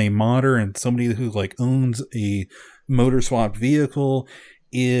tuner and a modder and somebody who like owns a motor swapped vehicle,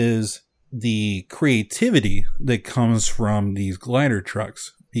 is the creativity that comes from these glider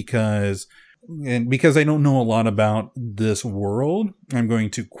trucks. Because I don't know a lot about this world, I'm going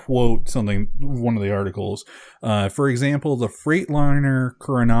to quote one of the articles. For example, the Freightliner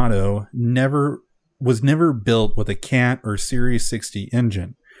Coronado was never built with a CAT or Series 60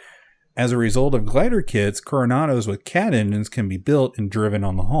 engine. As a result of glider kits, Coronados with CAT engines can be built and driven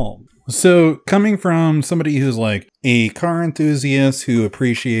on the haul. So coming from somebody who's like a car enthusiast who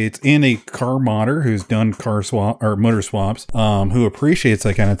appreciates, and a car modder who's done car swap or motor swaps, who appreciates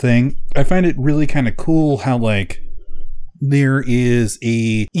that kind of thing, I find it really kind of cool how like there is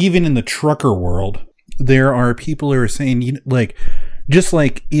even in the trucker world, there are people who are saying, like, just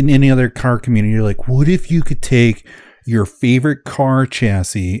like in any other car community, you're like, what if you could take your favorite car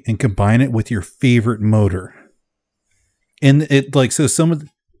chassis and combine it with your favorite motor? And it like, so some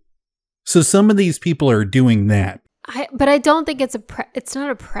of these people are doing that. But I don't think it's not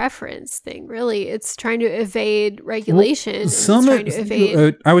a preference thing, really. It's trying to evade regulation.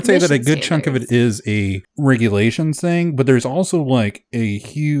 I would say that a good chunk of it is a regulations thing, but there's also like a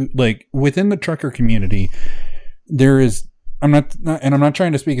huge, like within the trucker community, there is, I'm not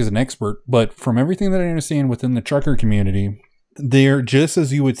trying to speak as an expert, but from everything that I understand within the trucker community, there, just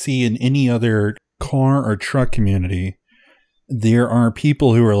as you would see in any other car or truck community, there are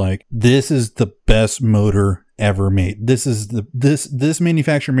people who are like, this is the best motor ever made. This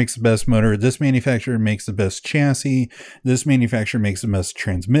manufacturer makes the best motor. This manufacturer makes the best chassis. This manufacturer makes the best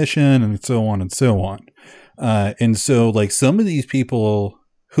transmission, and so on and so on. And so like some of these people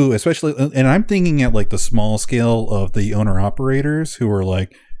who, especially, and I'm thinking at like the small scale of the owner operators who are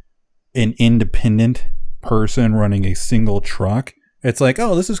like an independent person running a single truck. It's like,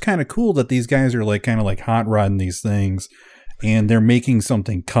 oh, this is kind of cool that these guys are like kind of like hot rodding these things, and they're making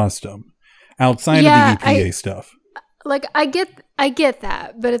something custom outside of the EPA stuff. Like I get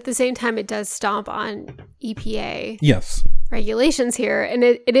that, but at the same time, it does stomp on EPA regulations here, and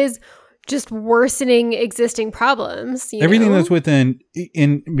it is just worsening existing problems. Everything that's within,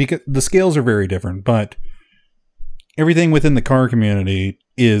 because the scales are very different, but everything within the car community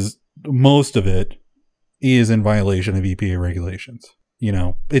is, most of it is in violation of EPA regulations.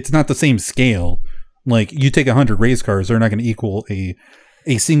 It's not the same scale. Like, you take 100 race cars, they're not going to equal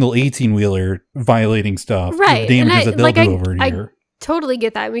a single 18-wheeler violating stuff. Right. The damages that they'll do over a year. Totally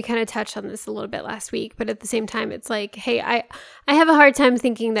get that. We kind of touched on this a little bit last week, but at the same time, it's like, hey, I have a hard time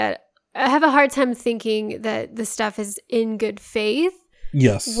thinking that this stuff is in good faith.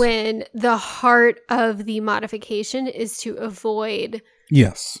 Yes. When the heart of the modification is to avoid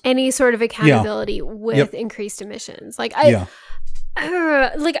any sort of accountability with increased emissions. Like I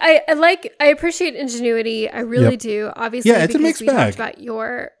appreciate ingenuity. I really do. Obviously, it's a mixed bag.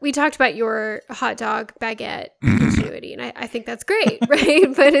 We talked about your hot dog baguette ingenuity, and I think that's great,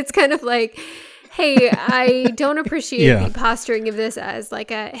 right? But it's kind of like, hey, I don't appreciate the posturing of this as like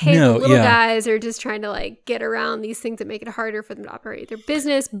the little guys are just trying to like get around these things that make it harder for them to operate their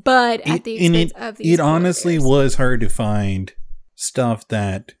business, but at the expense of these. It honestly was hard to find stuff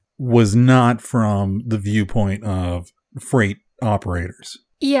that was not from the viewpoint of freight operators.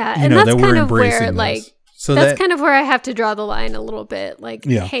 Yeah, and that's kind of where like that's kind of where I have to draw the line a little bit. Like,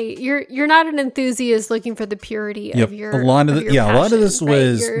 hey, you're not an enthusiast looking for the purity of your a lot of this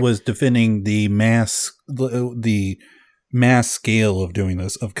was defending the mass scale of doing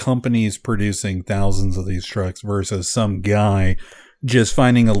this, of companies producing thousands of these trucks versus some guy just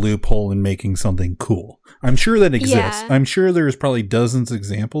finding a loophole and making something cool. I'm sure that exists. I'm sure there's probably dozens of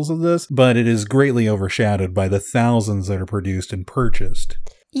examples of this, but it is greatly overshadowed by the thousands that are produced and purchased.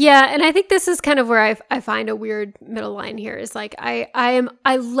 Yeah, and I think this is kind of where I find a weird middle line here is like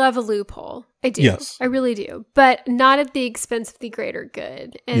I love a loophole. I do. Yes. I really do. But not at the expense of the greater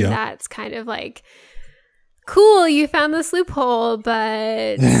good. And that's kind of like, cool, you found this loophole,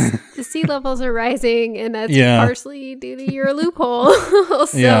 but the sea levels are rising and that's partially due to your loophole.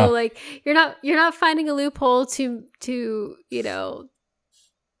 So like you're not finding a loophole to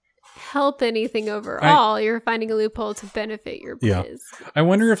help anything overall. You're finding a loophole to benefit your biz. I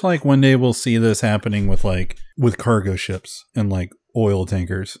wonder if like one day we'll see this happening with cargo ships and like oil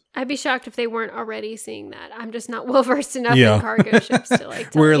tankers. I'd be shocked if they weren't already seeing that. I'm just not well versed enough in cargo ships to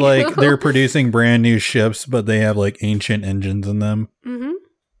like tell where you. Like they're producing brand new ships, but they have like ancient engines in them. Mm-hmm.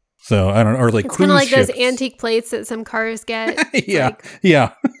 So I don't know, or like it's cruise kind of like ships. those antique plates that some cars get.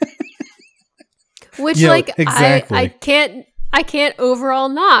 Which exactly. I can't overall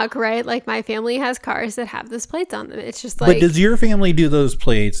knock, right? Like my family has cars that have those plates on them. It's just like. But does your family do those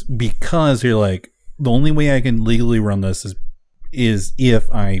plates because you're like, the only way I can legally run this is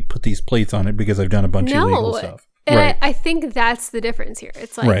if I put these plates on it because I've done a bunch of illegal stuff. And I think that's the difference here.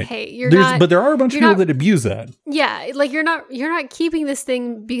 It's like, hey, but there are a bunch of people that abuse that. Yeah, like you're not keeping this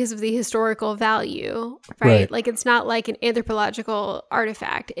thing because of the historical value, right? Like it's not like an anthropological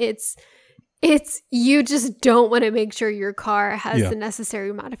artifact. It's you just don't want to make sure your car has the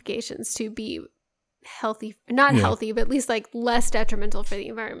necessary modifications to be healthy, not healthy, but at least like less detrimental for the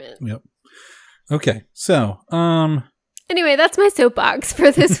environment. Yep. Okay. So, anyway, that's my soapbox for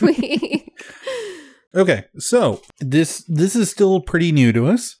this week. Okay. So this is still pretty new to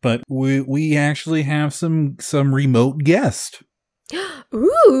us, but we actually have some remote guest.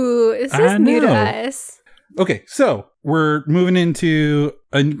 Ooh, is this new to us? Okay, so we're moving into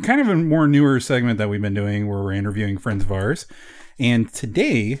a kind of a more newer segment that we've been doing where we're interviewing friends of ours. And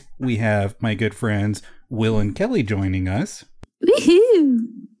today we have my good friends Will and Kelly joining us. Woohoo!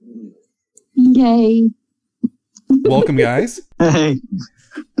 Yay. Welcome, guys. Hey,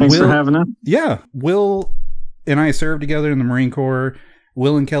 thanks for having us. Yeah, Will and I served together in the Marine Corps.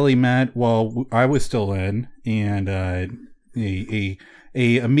 Will and Kelly met while I was still in, and a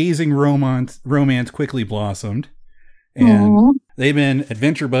amazing romance quickly blossomed, and they've been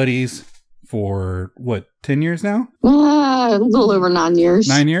adventure buddies for 10 years now? A little over 9 years.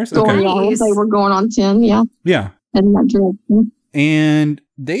 9 years? Okay. Nice. They were going on 10, yeah. Yeah. In that direction. And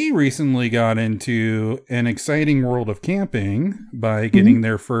they recently got into an exciting world of camping by getting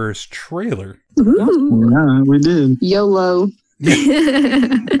their first trailer. Ooh. Yeah, we did. YOLO.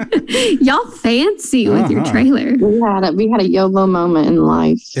 Y'all fancy with your trailer. We had a YOLO moment in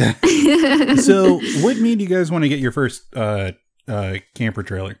life. Yeah. So what made you guys want to get your first camper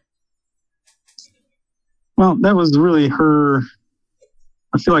trailer? Well, that was really her.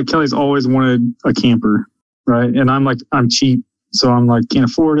 I feel like Kelly's always wanted a camper, right? And I'm cheap. So I'm like, can't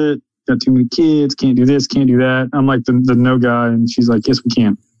afford it. Got too many kids. Can't do this. Can't do that. I'm like the no guy. And she's like, yes, we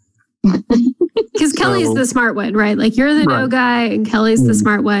can. Because Kelly's the smart one, right? Like you're the no guy and Kelly's the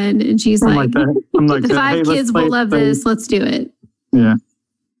smart one. And she's I'm like the 5 kids will love this. Let's do it. Yeah. I'm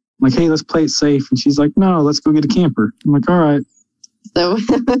like, hey, let's play it safe. And she's like, no, let's go get a camper. I'm like, all right. So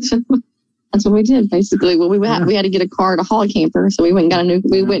that's what we did, basically. Well, we had to get a car to haul a camper. So we went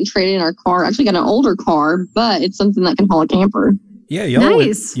and traded in our car. Actually got an older car, but it's something that can haul a camper. Yeah,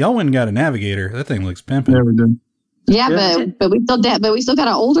 y'all went and got a Navigator. That thing looks pimping. Yeah, we did. Yeah, but we still got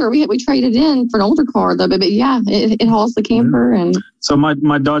an older. We traded in for an older car though. But yeah, it hauls the camper. And so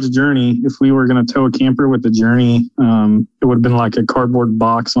my Dodge Journey, if we were going to tow a camper with the Journey, it would have been like a cardboard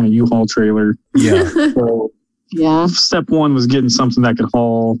box on a U-Haul trailer. Yeah. So yeah. Step one was getting something that could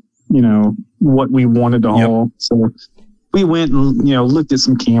haul, what we wanted to haul. So we went and looked at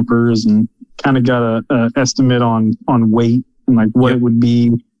some campers and kind of got a estimate on weight and like what it would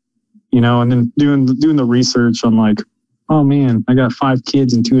be. And then doing the research on like, oh man, I got 5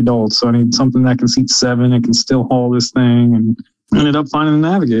 kids and 2 adults, so I need something that can seat 7 and can still haul this thing. And ended up finding a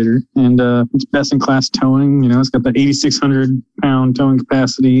Navigator, and it's best in class towing. It's got the 8,600 pound towing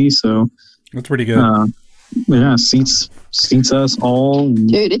capacity, so that's pretty good. Yeah, seats us all.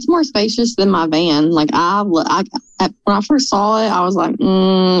 Dude, it's more spacious than my van. Like when I first saw it, I was like,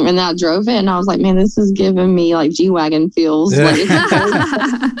 and then I drove it, and I was like, man, this is giving me like G-Wagon feels. Like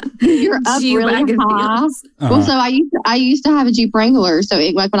you're up G-Wagon really high. Feels. Well, so I used to have a Jeep Wrangler, so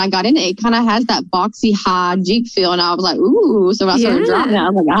when I got in it kind of has that boxy high Jeep feel, and I was like, ooh. So when I started driving it, I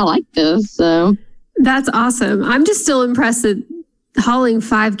was like, I like this. So that's awesome. I'm just still impressed that hauling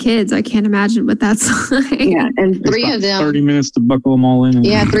 5 kids. I can't imagine what that's like. Yeah, and 3 of them 30 minutes to buckle them all in.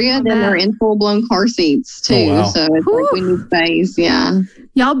 Yeah, 3 of them are in full-blown car seats too. Oh, wow. So it's like we need space. Yeah.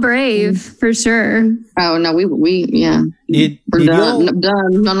 Y'all brave for sure. Oh no, we yeah. We're done.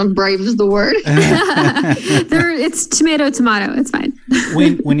 Done. None of brave is the word. It's tomato. It's fine.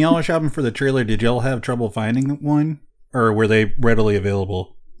 when y'all were shopping for the trailer, did y'all have trouble finding one, or were they readily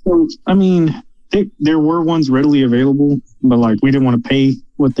available? I mean, there were ones readily available, but like we didn't want to pay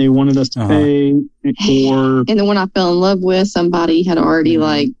what they wanted us to pay. Or and the one I fell in love with, somebody had already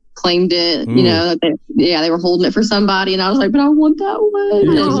like claimed it. Ooh. You know, they were holding it for somebody, and I was like, but I want that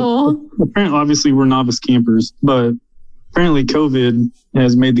one. Apparently, obviously, we're novice campers, but apparently, COVID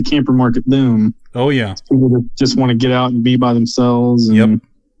has made the camper market boom. Oh yeah, People just want to get out and be by themselves. And,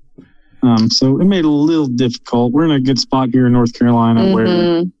 so it made it a little difficult. We're in a good spot here in North Carolina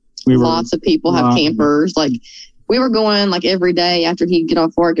where lots of people have campers. Like we were going like every day after he'd get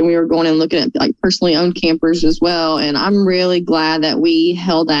off work, and we were going and looking at like personally owned campers as well. And I'm really glad that we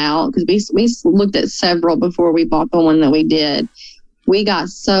held out because we looked at several before we bought the one that we did. We got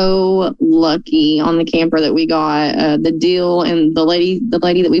so lucky on the camper that we got. The deal, and the lady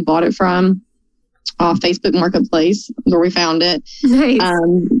that we bought it from off Facebook Marketplace where we found it. Nice.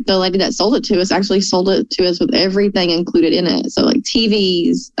 The lady that sold it to us actually sold it to us with everything included in it. So like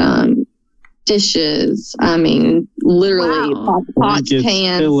TVs, dishes. I mean, literally pots, blankets,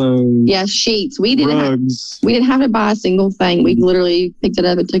 pans, pillows, sheets. We didn't have to buy a single thing. We literally picked it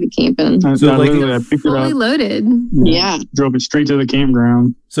up and took it camping. I picked it Fully up, loaded. Yeah, drove it straight to the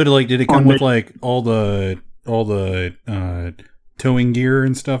campground. So did it come with like all the towing gear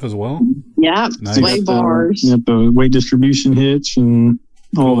and stuff as well? Yeah, Nice. sway bars. The weight distribution hitch and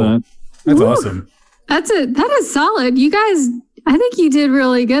all that. That's awesome. That is solid. You guys, I think you did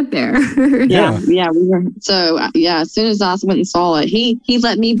really good there. Yeah, we were. So as soon as I went and saw it, he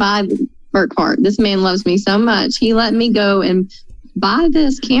let me buy the Burkhart. This man loves me so much. He let me go and buy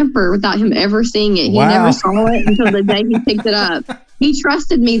this camper without him ever seeing it. He never saw it until the day he picked it up. He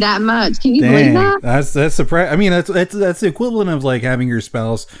trusted me that much. Can you believe that? That's surprising. I mean, that's the equipment of like having your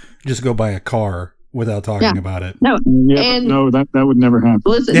spouse just go buy a car without talking about it. No, that would never happen.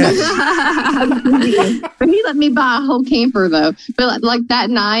 Listen, but he let me buy a whole camper though. But like that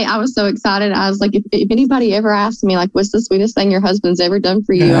night, I was so excited. I was like, if anybody ever asked me, like, what's the sweetest thing your husband's ever done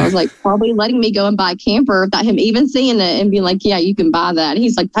for you? I was like, probably letting me go and buy a camper without him even seeing it and being like, yeah, you can buy that. And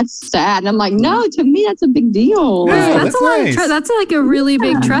he's like, that's sad. And I'm like, no, to me, that's a big deal. That's a lot nice. that's like a really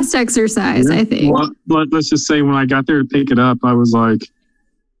big trust exercise, I think. Well, let's just say when I got there to pick it up, I was like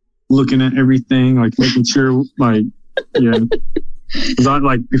looking at everything, like making sure, like, because I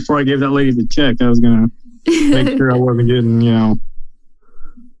like before I gave that lady the check, I was gonna make sure I wasn't getting,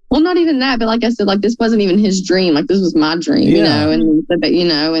 Well, not even that, but like I said, like this wasn't even his dream. Like this was my dream, you know.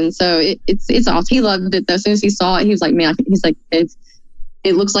 And so it's awesome. He loved it though. As soon as he saw it, he was like, man, he's like,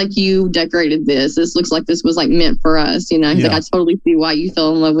 it looks like you decorated this. This looks like this was like meant for us, you know. He's like, I totally see why you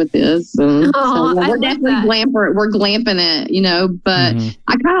fell in love with this. So we're definitely we're glamping it, you know. But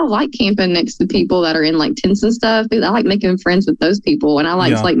I kind of like camping next to people that are in like tents and stuff. I like making friends with those people, and I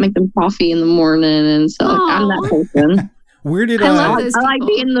like to like make them coffee in the morning, and so I'm that person. Where did I like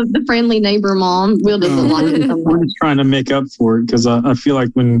being the friendly neighbor mom. Will doesn't like it. I'm just trying to make up for it because I feel like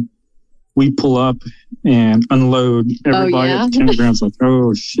when we pull up and unload, everybody at the campground's like,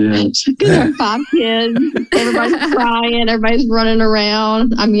 oh shit. Because there are 5 kids, everybody's crying, everybody's running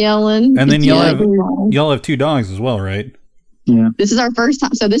around, I'm yelling. And then y'all have 2 dogs as well, right? Yeah. This is our first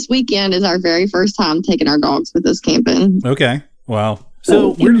time. So this weekend is our very first time taking our dogs with us camping. Okay. Wow.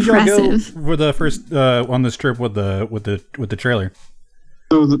 So where did y'all go for the first on this trip with the trailer?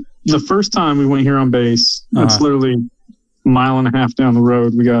 So the first time we went here on base, it's literally a mile and a half down the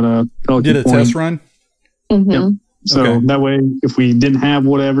road. We got a Pelican Did a Point. test run? Mm-hmm. Yep. So that way, if we didn't have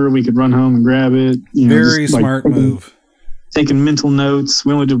whatever, we could run home and grab it. Very smart move. Taking mental notes.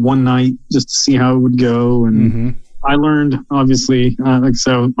 We only did one night just to see how it would go. And I learned, obviously, I'm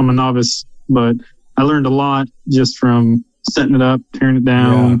a novice, but I learned a lot just from setting it up, tearing it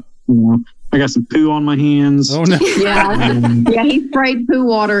down. Yeah. I got some poo on my hands. Oh no! Yeah, he sprayed poo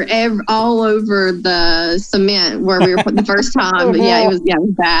water all over the cement where we were the first time. But it was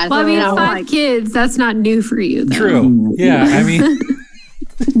bad. Well, I mean, 5 kids, that's not new for you, though. True. Yeah, I mean.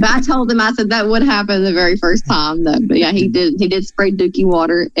 But I told him, I said that would happen the very first time. But yeah, he did spray dookie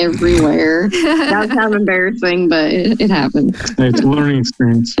water everywhere. That was kind of embarrassing, but it happened. It's a learning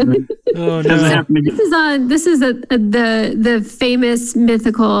experience. Right? Oh no! This is the famous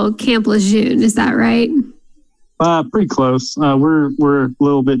mythical Camp Lejeune. Is that right? Pretty close. We're a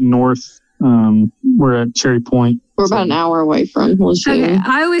little bit north We're at Cherry Point. We're about an hour away from Lejeune. Okay,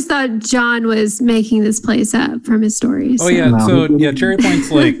 I always thought John was making this place up from his stories. Oh yeah, so yeah, Cherry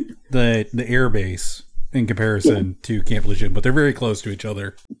Point's like the air base in comparison to Camp Lejeune, but they're very close to each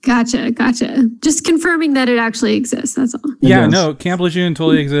other. Gotcha. Just confirming that it actually exists. That's all. Yeah, no, Camp Lejeune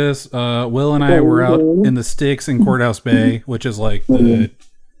totally exists. Will and I were out in the sticks in Courthouse Bay, which is like the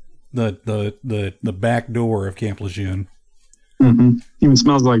back door of Camp Lejeune. Mm-hmm. Even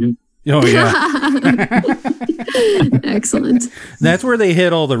smells like it. Oh yeah. Excellent. That's where they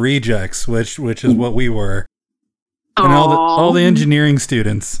hid all the rejects, which is what we were. And all the engineering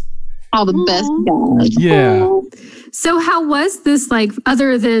students. All the best guys. Yeah. So how was this, like,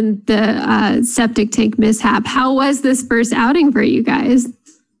 other than the septic tank mishap, how was this first outing for you guys?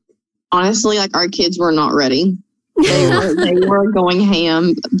 Honestly, like, our kids were not ready. They were going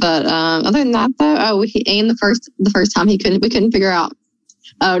ham. But other than that, though, the first time we couldn't figure out.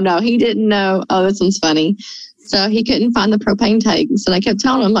 Oh, no, he didn't know. Oh, this one's funny. So he couldn't find the propane tanks. And I kept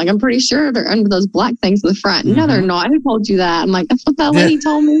telling him, like, I'm pretty sure they're under those black things in the front. No, they're not. Who told you that? I'm like, that's what that lady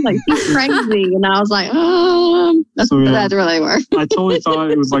told me. Like, she's crazy. And I was like, that's where they were. I totally thought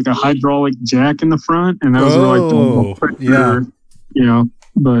it was like a hydraulic jack in the front. And that was like the pressure, you know.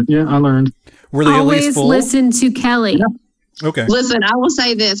 But yeah, I learned. Were they always at least full? Listen to Kelly. Yeah. Okay. Listen, I will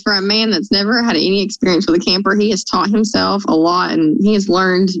say this, for a man that's never had any experience with a camper, he has taught himself a lot and he has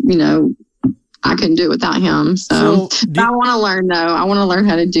learned, you know, I couldn't do it without him. So I want to learn, though. I want to learn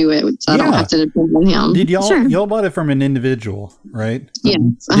how to do it so I don't have to depend on him. Did y'all bought it from an individual, right? Yes.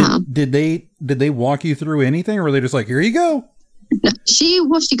 Did they walk you through anything, or were they just like, here you go? She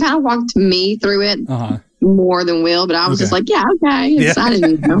kind of walked me through it more than Will, but I was just like, yeah, okay, excited.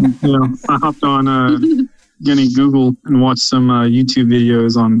 You know, I hopped on Google and watched some YouTube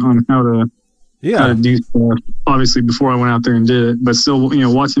videos on how to do stuff. Obviously, before I went out there and did it, but still, you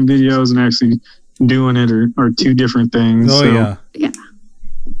know, watching videos and actually doing it are two different things. Yeah.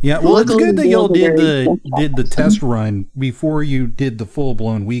 Well, it's good that y'all did the test run before you did the full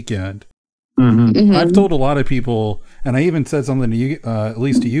blown weekend. Mm-hmm. I've told a lot of people, and I even said something to you, at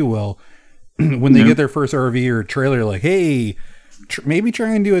least to you, Will, when they get their first RV or trailer, like, hey, maybe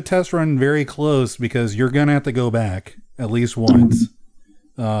try and do a test run very close because you're gonna have to go back at least once.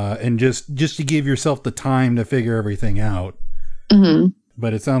 And just to give yourself the time to figure everything out. Mm-hmm.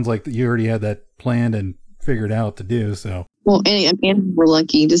 But it sounds like you already had that planned and figured out to do. So well, and we're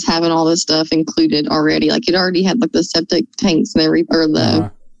lucky just having all this stuff included already. Like it already had like the septic tanks and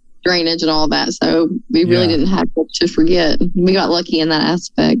the drainage and all that. So we really didn't have much to forget. We got lucky in that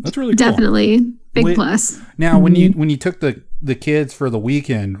aspect. That's really cool. Definitely big plus. Now, when you took the kids for the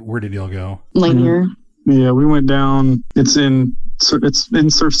weekend, where did y'all go? Lanier. Yeah, we went down. It's in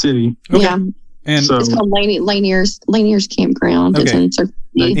Surf City. Okay. Yeah. And so, it's called Lanier's Campground. Okay. It's in Surf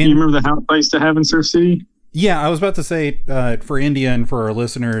City. Do you remember the house I used to have in Surf City? Yeah, I was about to say, for India and for our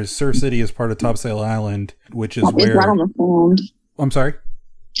listeners, Surf City is part of Topsail Island, which is it's right on the sound. I'm sorry?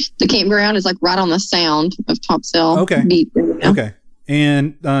 The campground is like right on the sound of Topsail Beach. Okay.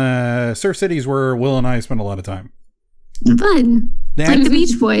 And Surf City is where Will and I spent a lot of time. Fun. Like the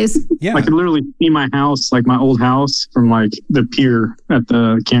Beach Boys. Yeah. I could literally see my house, like my old house, from like the pier at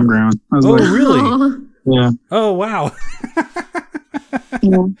the campground. I was really? Aww. Yeah. Oh, wow.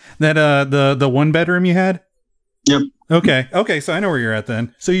 That the one bedroom you had? Yep. Okay, so I know where you're at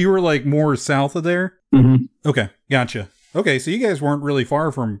then. So you were like more south of there? Mm-hmm. Okay, gotcha. Okay, so you guys weren't really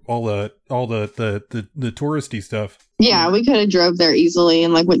far from all the touristy stuff. Yeah, we could have drove there easily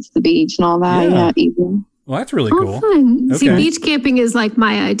and like went to the beach and all that. Yeah, easy. Well, that's really cool. Fun. Okay. See, beach camping is like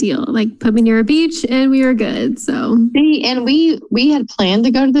my ideal. Like, put me near a beach and we are good. So, see, and we had planned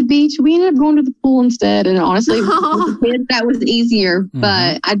to go to the beach. We ended up going to the pool instead. And honestly, with the kids, that was easier. Mm-hmm.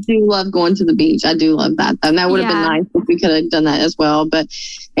 But I do love going to the beach. I do love that. And that would have been nice if we could have done that as well. But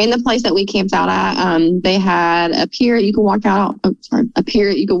in the place that we camped out at, they had a pier you could walk out. A pier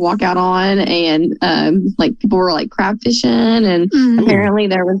you could walk out on, and like people were like crab fishing, and apparently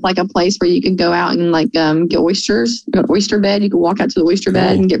there was like a place where you could go out and like get oysters. Go to oyster bed. You could walk out to the oyster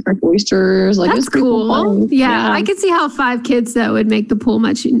bed and get fresh oysters. Like that's cool. Yeah, I could see how 5 kids that would make the pool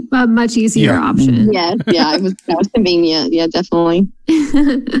much easier option. Yeah, that was convenient. Yeah, definitely.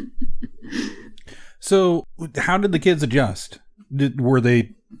 So, how did the kids adjust? Were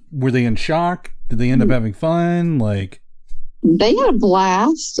they in shock? Did they end up having fun? Like, they had a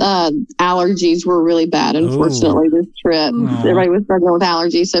blast. Allergies were really bad, unfortunately, this trip. Aww. Everybody was struggling with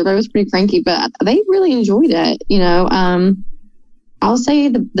allergies, so everybody was pretty cranky, but they really enjoyed it. You know, I'll say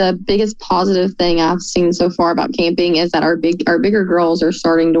the biggest positive thing I've seen so far about camping is that our bigger girls are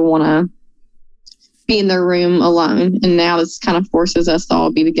starting to want to be in their room alone. And now this kind of forces us to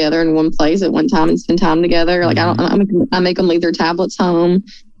all be together in one place at one time and spend time together. Like I make them leave their tablets home.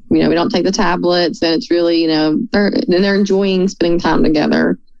 We don't take the tablets, and it's really, they're enjoying spending time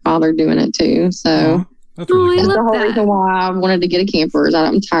together while they're doing it too. So that's really cool. That's the whole reason why I wanted to get a camper. Is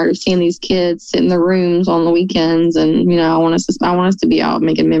I'm tired of seeing these kids sit in their rooms on the weekends, and I want us to be out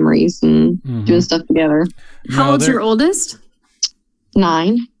making memories and doing stuff together. How old's your oldest?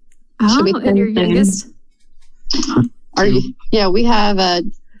 9. Oh, and your youngest? Yeah, we have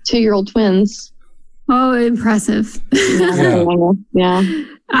 2-year-old twins. Oh, impressive. Yeah.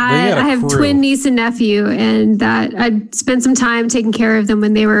 I have twin niece and nephew, and that I spent some time taking care of them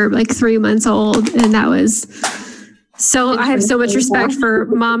when they were like 3 months old, and that was so. I have so much respect for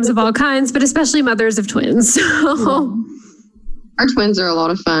moms of all kinds, but especially mothers of twins. So. Our twins are a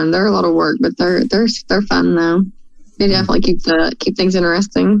lot of fun. They're a lot of work, but they're fun though. They definitely keep things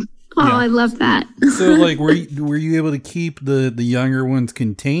interesting. Oh, yeah. I love that. So, like, were you able to keep the younger ones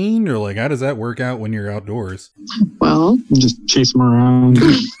contained, or like, how does that work out when you're outdoors? Well, just chase them around.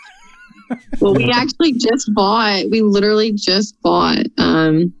 Well, we literally just bought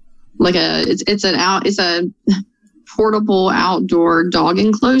it's a portable outdoor dog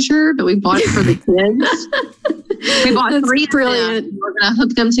enclosure, but we bought it for the kids. We bought 3 brilliant. of them. We're gonna hook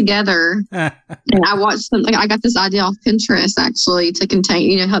them together. And I watched them. Like I got this idea off Pinterest actually to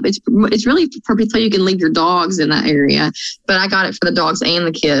contain. Help. It's really perfect so you can leave your dogs in that area. But I got it for the dogs and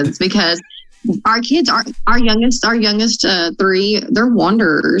the kids because our kids are our youngest 3. They're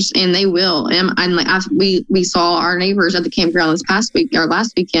wanderers and they will. And we saw our neighbors at the campground last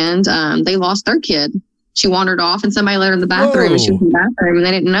weekend. They lost their kid. She wandered off and somebody let her in the bathroom and she was in the bathroom and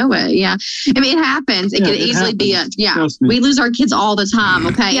they didn't know it. Yeah. I mean, it happens. It could easily be we lose our kids all the time.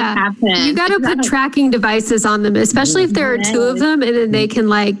 Okay. Yeah. It happens. You got to put tracking devices on them, especially if there are 2 of them and then they can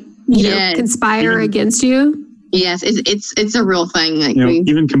conspire against you. Yes. It's a real thing. Like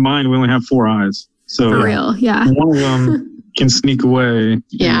even combined, we only have 4 eyes. So for real. Yeah. One of them can sneak away.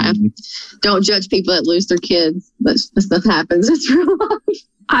 Yeah. Don't judge people that lose their kids. This stuff happens. It's real life.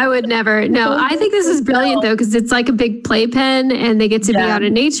 I would never. No, I think this is brilliant though, because it's like a big playpen and they get to be out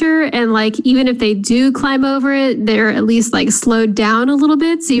in nature. And like, even if they do climb over it, they're at least like slowed down a little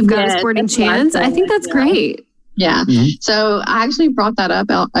bit. So you've got a sporting chance. I think that's great. Yeah. Mm-hmm. So I actually brought that up.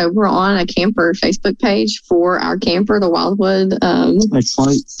 We're on a camper Facebook page for our camper, the Wildwood.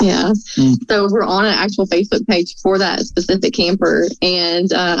 Excellent. Yeah. So we're on an actual Facebook page for that specific camper.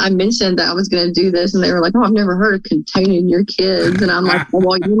 And I mentioned that I was going to do this and they were like, oh, I've never heard of containing your kids. And I'm like,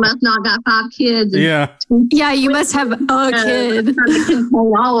 well, you must not got 5 kids. Yeah. Yeah, you must have a kid. Contain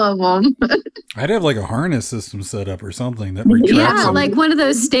all of them. I'd have like a harness system set up or something that retracts. Yeah, like one of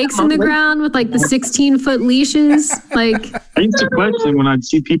those stakes in the ground with like the 16-foot leashes. Like I used to question when I'd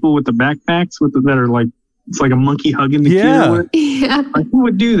see people with the backpacks that are like it's like a monkey hugging the kid. Yeah. Like who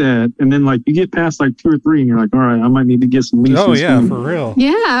would do that? And then like you get past like 2 or 3 and you're like, all right, I might need to get some leashes. Oh yeah, for real.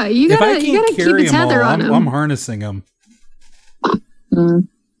 Yeah, you gotta keep a tether on them. I'm harnessing them.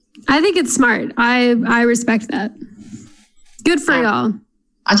 I think it's smart. I respect that. Good for y'all.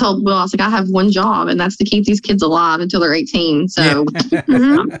 I told Will, I was like, I have one job, and that's to keep these kids alive until they're 18. So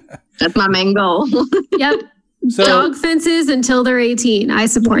that's my main goal. Yep. So, dog fences until they're 18. I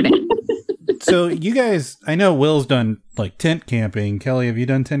support it. So you guys, I know Will's done like tent camping. Kelly, have you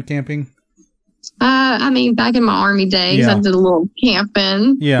done tent camping? I mean, back in my Army days, I did a little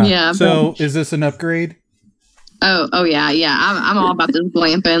camping. Yeah. So is this an upgrade? Oh yeah. I'm all about this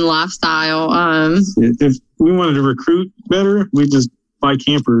glamping lifestyle. If we wanted to recruit better, we just buy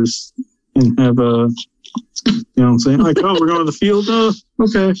campers and have you know what I'm saying? Like, oh, we're going to the field?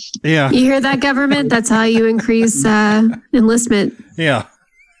 Okay. Yeah. You hear that, government? That's how you increase enlistment. Yeah.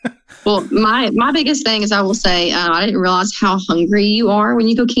 Well, my biggest thing is I will say I didn't realize how hungry you are when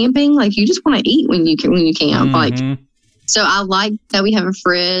you go camping. Like, you just want to eat when you camp. Mm-hmm. Like, so I like that we have a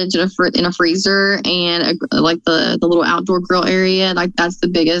fridge and a freezer and like the little outdoor grill area. Like, that's the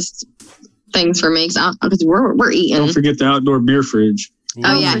biggest things for me because we're eating. Don't forget the outdoor beer fridge.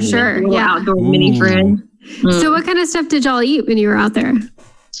 Oh yeah, for sure. Yeah, outdoor mini fridge. So what kind of stuff did y'all eat when you were out there?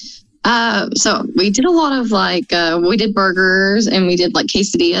 So we did a lot of we did burgers and we did like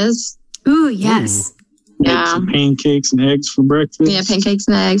quesadillas. Ooh, yes. Yeah. Some pancakes and eggs for breakfast. Yeah, pancakes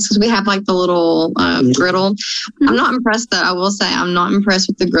and eggs because we have like the little griddle. I'm not impressed though. I will say I'm not impressed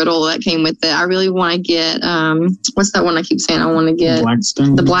with the griddle that came with it. I really want to get what's that one I keep saying I want to get?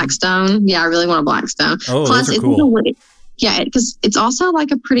 Blackstone. The Blackstone. Yeah, I really want a Blackstone. Oh, plus those are cool. Yeah, because it's also like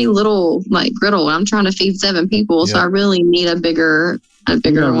a pretty little like griddle. I'm trying to feed 7 people, so I really need a bigger a We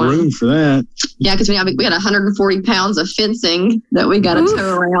bigger got one. room for that. Yeah, because we got 140 pounds of fencing that we got to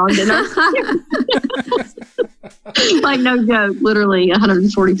tow around. Like, no joke, literally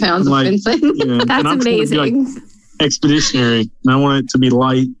 140 pounds of fencing. Yeah, That's and I'm trying to be, like, amazing. expeditionary. And I want it to be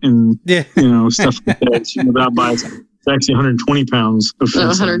light and stuff like that. It's actually 120 pounds of fencing.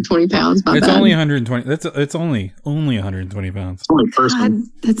 120 pounds. It's only 120. It's only 120 pounds. Only first God,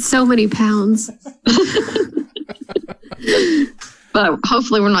 one. that's so many pounds. But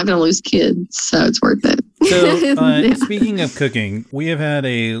hopefully we're not going to lose kids, so it's worth it. So, Yeah. speaking of cooking, we have had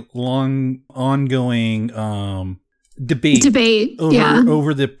a long, ongoing debate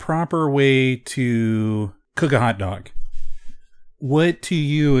over the proper way to cook a hot dog. What to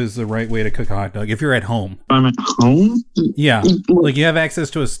you is the right way to cook a hot dog if you're at home? I'm at home? Yeah, like you have access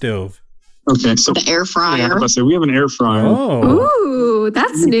to a stove. Okay, so the air fryer. Yeah, I was about to say, we have an air fryer. Oh, Ooh,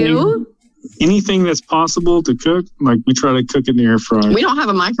 that's new. Anything that's possible to cook, like we try to cook it in the air fryer. We don't have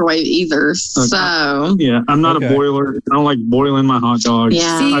a microwave either, so Yeah, I'm not a boiler. I don't like boiling my hot dogs.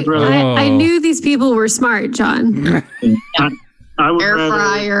 Yeah. See, I'd rather I knew these people were smart, John. I would air rather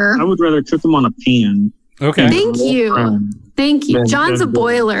fryer. I would rather cook them on a pan. okay. Thank you. Thank you. Then- John's a then-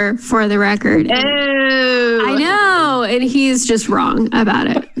 boiler, for the record. Oh, I know, and he's just wrong about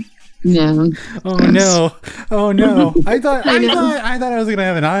it. Yeah. Oh no! Oh no! I thought I was gonna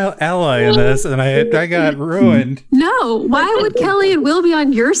have an ally in this, and I got ruined. No, why would Kelly and Will be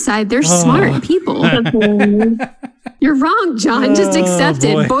on your side? They're smart people. You're wrong, John. Just accept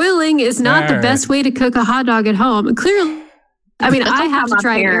boy. it. Boiling is not the All best way to cook a hot dog at home. And clearly, I mean, I have to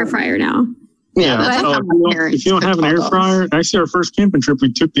try an air fryer now. Yeah, that's so how if my parents you don't have an cook air hot fryer, actually our first camping trip,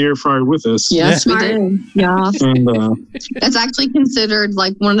 we took the air fryer with us. Yes, we Smart. did. Yeah, And it's actually considered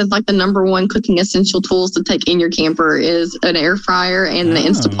like one of the number one cooking essential tools to take in your camper is an air fryer and the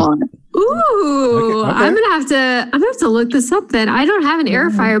Instapot. Ooh, Okay. I'm gonna have to look this up then. I don't have an air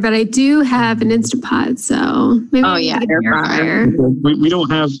fryer, but I do have an Instapot, so maybe Oh, I yeah, can get an air air fryer. fryer. we don't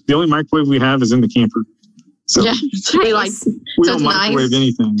have, the only microwave we have is in the camper. So Yeah, so we like Nice. we so don't it's microwave nice.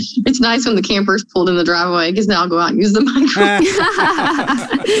 anything. It's nice when the camper's pulled in the driveway because now I'll go out and use the microwave.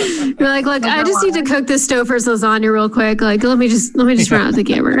 You're like, look, I just need to cook this Stouffer's lasagna real quick. Like, let me just run out the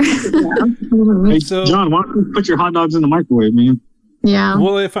camera. Hey, So- John, why don't you put your hot dogs in the microwave, man? Yeah.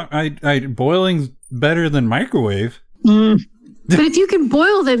 Well, if I boiling's better than microwave But if you can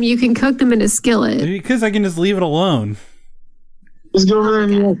boil them, you can cook them in a skillet. because I can just leave it alone. Just go over there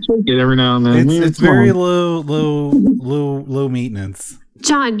and shake it every now and then. It's Come very on. low maintenance.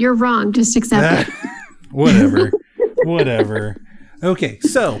 John, you're wrong. Just accept it. Whatever. Okay,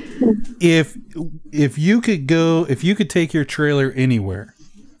 so if you could take your trailer anywhere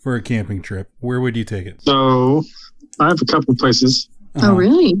for a camping trip, where would you take it? So I have a couple places. Oh,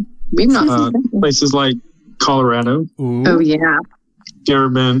 really? We've not. Places like Colorado. Ooh, Oh, yeah. You ever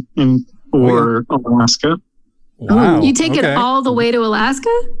been in or Alaska? wow. You take okay. it all the way to Alaska?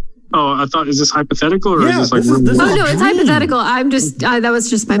 Oh, I thought, is this hypothetical or Yeah, is this like this is- real this life? Oh no, it's dream. hypothetical. I'm just that was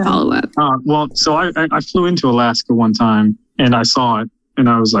just my follow up. Well, so I flew into Alaska one time and I saw it and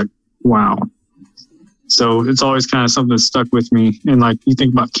I was like, wow. So it's always kind of something that stuck with me. And like you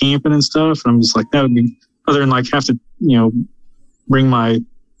think about camping and stuff, and I'm just like, that would be, other than like have to, bring my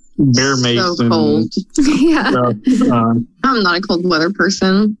bear mace So and cold. Yeah, I'm not a cold weather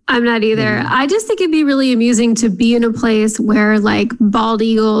person. I'm not either. I just think it'd be really amusing to be in a place where like bald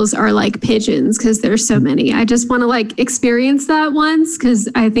eagles are like pigeons because there's so many. I just want to like experience that once because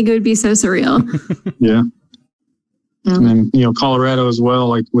I think it would be so surreal. yeah. Yeah. And then, Colorado as well,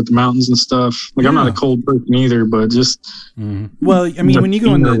 like with the mountains and stuff. Like I'm not a cold person either, but just Mhm. Well, I mean, when you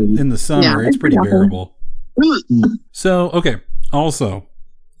go in the summer, Yeah, it's pretty it's bearable. So, okay. Also,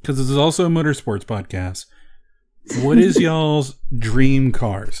 because this is also a motorsports podcast, what is y'all's dream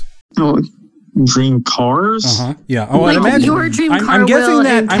cars? Oh, dream cars. Yeah. Oh, Like I imagine. your dream car, I'm guessing Will,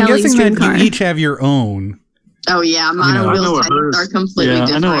 that. and I'm Kelly's guessing dream that car. you each have your own. oh yeah. Mine know, and I know Will's what tastes hers- are completely Yeah,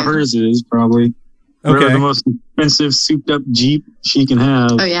 different. I know what hers is probably. Whatever Okay. the most expensive souped up Jeep she can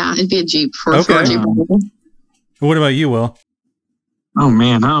have. Oh yeah, it'd be a Jeep for Okay. a Jeep. What about you, Will? Oh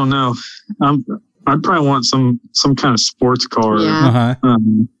man, I don't know. I'd probably want some kind of sports car. Yeah.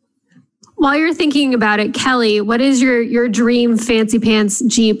 While you're thinking about it, Kelly, what is your dream fancy pants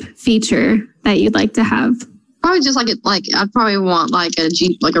Jeep feature that you'd like to have? Probably just I'd probably want like a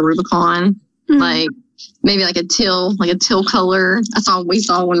Jeep, like a Rubicon, like maybe like a teal color. We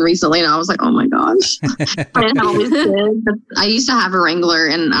saw one recently, and I was like, oh my gosh. I always did. I used to have a Wrangler,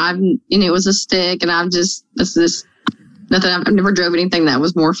 and it was a stick, and this is nothing. I've never drove anything that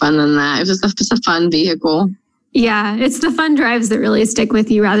was more fun than that. It was just a fun vehicle. Yeah, it's the fun drives that really stick with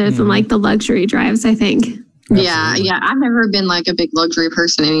you rather than like the luxury drives, I think. Absolutely. Yeah. I've never been like a big luxury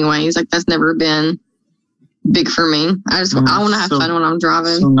person anyways. Like that's never been big for me. I want to have fun when I'm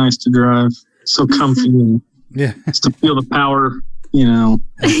driving. So nice to drive. So comfy. And Yeah. just to feel the power, you know.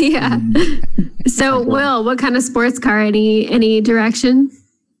 Yeah. So, Will, what kind of sports car? Any direction?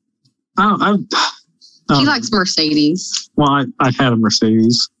 He likes Mercedes. Well, I had a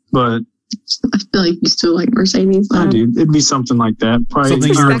Mercedes, but I feel like you still like Mercedes. I do. It'd be something like that. Probably Something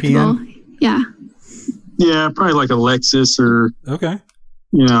Respectable. European? Yeah. Yeah, probably like a Lexus or, Okay.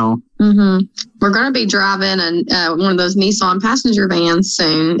 you know. Mm-hmm. We're going to be driving one of those Nissan passenger vans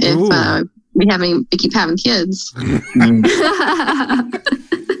soon if we keep having kids. So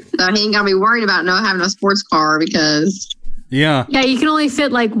he ain't got to be worried about not having a sports car because... Yeah. Yeah, you can only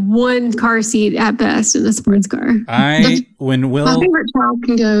fit like one car seat at best in a sports car. My favorite child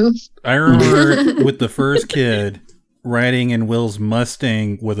can go. I remember with the first kid riding in Will's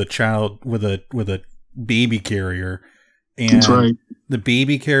Mustang with a child with a baby carrier, and That's right. the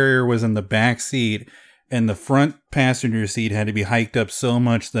baby carrier was in the back seat, and the front passenger seat had to be hiked up so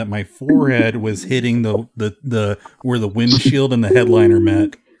much that my forehead was hitting the where the windshield and the headliner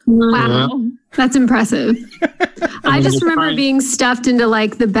met. Wow. That's impressive. I just remember being stuffed into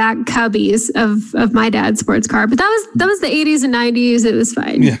like the back cubbies of my dad's sports car, but that was the 80s and 90s. It was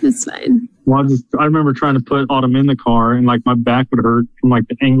fine. Yeah. It's fine. Well, I remember trying to put Autumn in the car, and like my back would hurt from like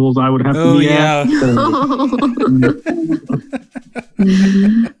the angles I would have to be at.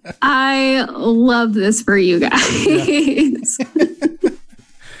 I love this for you guys.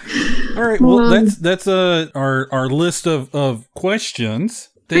 All right. Well, that's our list of questions.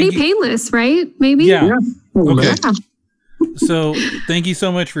 Pretty painless, right? Maybe? Yeah. Okay. Yeah. So thank you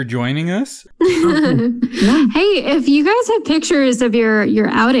so much for joining us. Hey, if you guys have pictures of your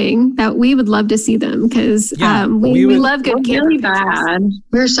outing, that we would love to see them because we love good camper really pictures. bad.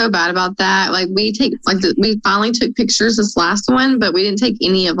 We were so bad about that. Like we finally took pictures this last one, but we didn't take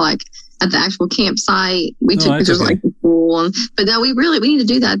any of like at the actual campsite. We took pictures of like the pool, but no, we need to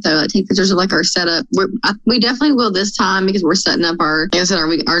do that though. Like, take pictures of like our setup. We definitely will this time because we're setting up our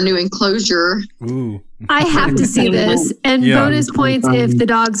new enclosure. Ooh. I have to see this. And bonus points if the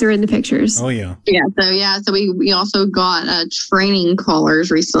dogs are in the pictures. Oh yeah. So we also got training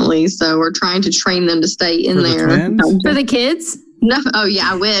collars recently. So we're trying to train them to stay in For the there. twins? For the kids? No, oh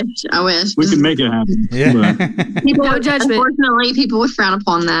yeah, I wish. We can make it happen. Yeah. People, No judgment. Unfortunately, people would frown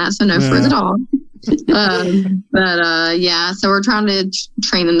upon that, so no for the dog. So we're trying to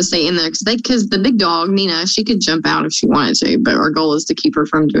train them to stay in there because the big dog Nina, she could jump out if she wanted to, but our goal is to keep her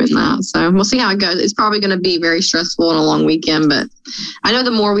from doing that. So we'll see how it goes. It's probably going to be very stressful and a long weekend, but I know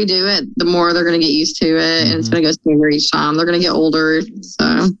the more we do it, the more they're going to get used to it, and it's going to go smoother each time. They're going to get older,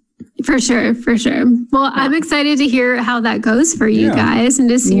 so. For sure. Well, I'm excited to hear how that goes for you guys and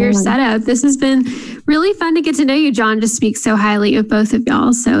to see your setup. This has been really fun to get to know you. John just speaks so highly of both of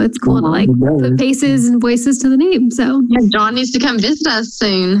y'all, so it's cool to like put faces and voices to the name. So John needs to come visit us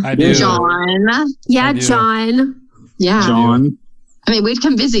soon. I do. John. Yeah, I do. John. Yeah. John. I mean, we'd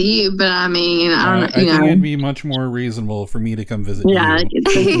come visit you, but I mean, I don't know. I think it'd be much more reasonable for me to come visit you. I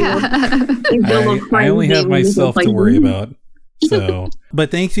only have myself to worry about. So, but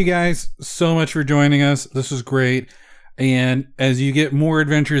thanks you guys so much for joining us. This was great. And as you get more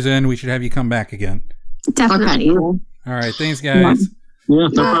adventures in, we should have you come back again. Definitely. Okay. All right. Thanks, guys. Yeah, no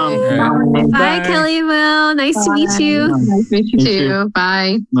problem. All right. Bye, Kelly. Will. Nice to meet you. Nice to meet you Me too. too.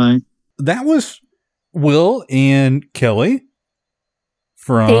 Bye. Bye. That was Will and Kelly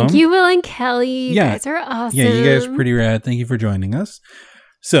from... Thank you, Will and Kelly. You Yeah. guys are awesome. Yeah, you guys are pretty rad. Thank you for joining us.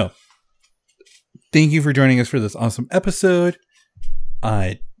 So, thank you for joining us for this awesome episode.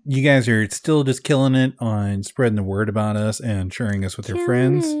 You guys are still just killing it on spreading the word about us and sharing us with your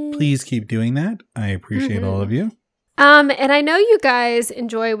friends. Please keep doing that. I appreciate all of you. And I know you guys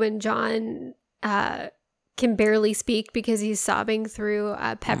enjoy when John can barely speak because he's sobbing through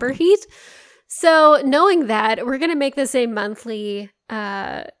pepper heat. So knowing that, we're going to make this a monthly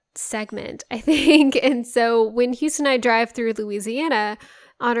segment, I think. And so when Houston and I drive through Louisiana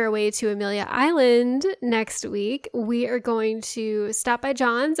on our way to Amelia Island next week, we are going to stop by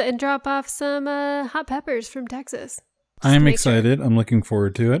John's and drop off some hot peppers from Texas. I'm excited. I'm looking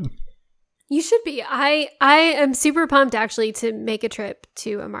forward to it. You should be. I am super pumped actually to make a trip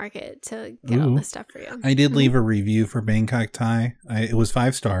to a market to get all this stuff for you. I did leave a review for Bangkok Thai. It was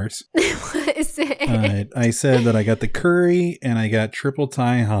 5 stars. What is it? I said that I got the curry and I got triple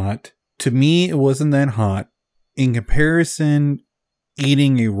Thai hot. To me, it wasn't that hot. In comparison,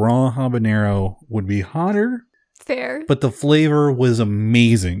 eating a raw habanero would be hotter. Fair. But the flavor was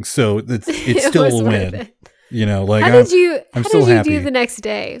amazing. So it's still a was worth win. it. You know, like how did you happy. do the next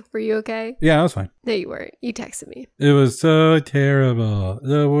day? Were you okay? Yeah, I was fine. No, you weren't. You texted me. It was so terrible.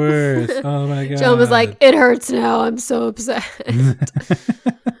 The worst. Oh my God. Joan was like, it hurts now. I'm so upset.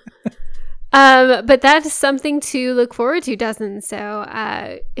 But that's something to look forward to, Dustin. So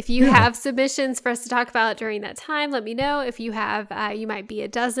if you have submissions for us to talk about during that time, let me know. If you have, you might be a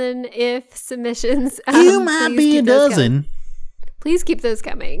dozen if submissions. You might be a dozen. Please keep those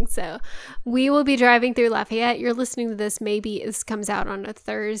coming. So we will be driving through Lafayette. You're listening to this. Maybe this comes out on a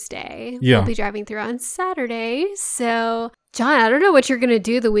Thursday. Yeah. We'll be driving through on Saturday. So, John, I don't know what you're going to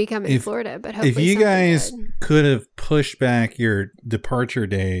do the week I'm in Florida, but hopefully if you guys could have pushed back your departure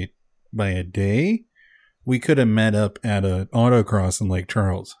date by a day, we could have met up at an autocross in Lake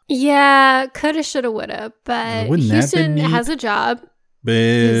Charles. Yeah, coulda, shoulda, woulda. But Houston has a job.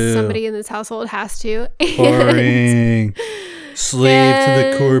 Boo. Somebody in this household has to. Boring. Slave to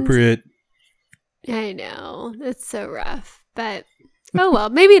the corporate. I know. It's so rough. But, oh well,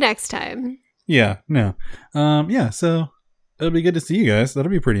 maybe next time. Yeah, no. So it'll be good to see you guys. That'll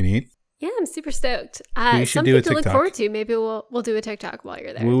be pretty neat. Yeah, I'm super stoked. We should something do a to look TikTok. forward to. Maybe we'll do a TikTok while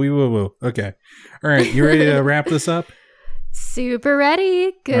you're there. Woo. Okay. All right. You ready to wrap this up? Super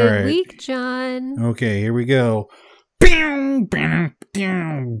ready. Good week, John. Okay, here we go.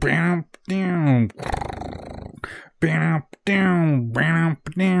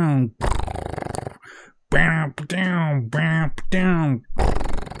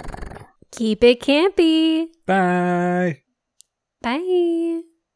 Keep it campy. Bye. Bye.